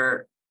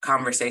mirror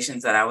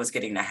conversations that I was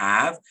getting to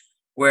have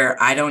where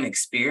I don't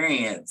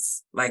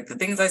experience like the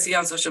things I see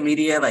on social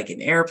media, like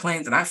in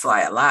airplanes, and I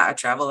fly a lot, I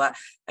travel a lot.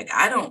 Like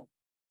I don't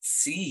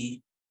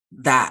see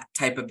that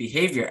type of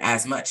behavior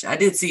as much. I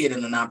did see it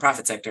in the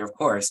nonprofit sector, of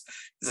course.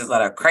 There's a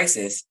lot of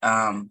crisis.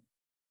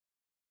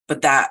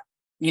 But that,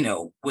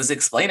 was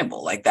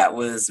explainable. Like that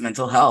was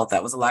mental health.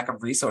 That was a lack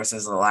of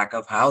resources, a lack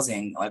of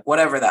housing, like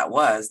whatever that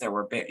was. There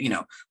were,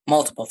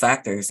 multiple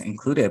factors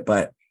included,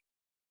 but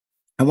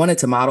I wanted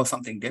to model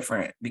something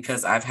different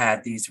because I've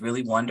had these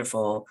really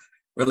wonderful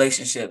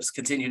relationships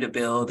continue to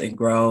build and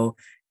grow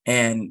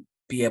and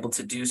be able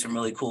to do some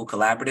really cool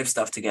collaborative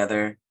stuff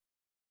together.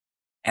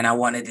 And I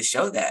wanted to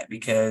show that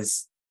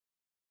because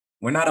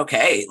we're not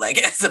okay.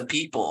 Like as a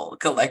people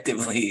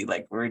collectively,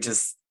 like we're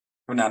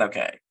not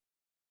okay.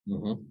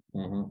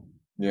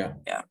 Yeah.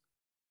 Yeah.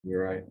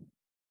 You're right.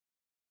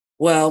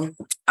 Well,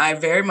 I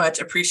very much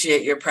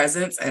appreciate your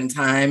presence and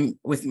time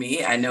with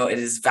me. I know it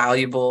is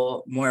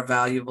valuable, more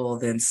valuable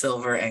than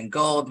silver and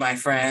gold, my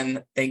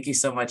friend. Thank you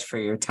so much for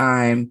your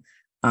time.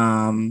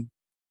 And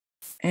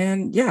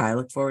yeah, I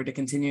look forward to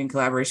continuing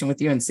collaboration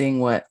with you and seeing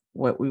what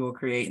we will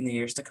create in the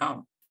years to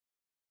come.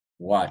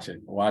 Watch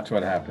it. Watch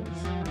what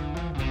happens.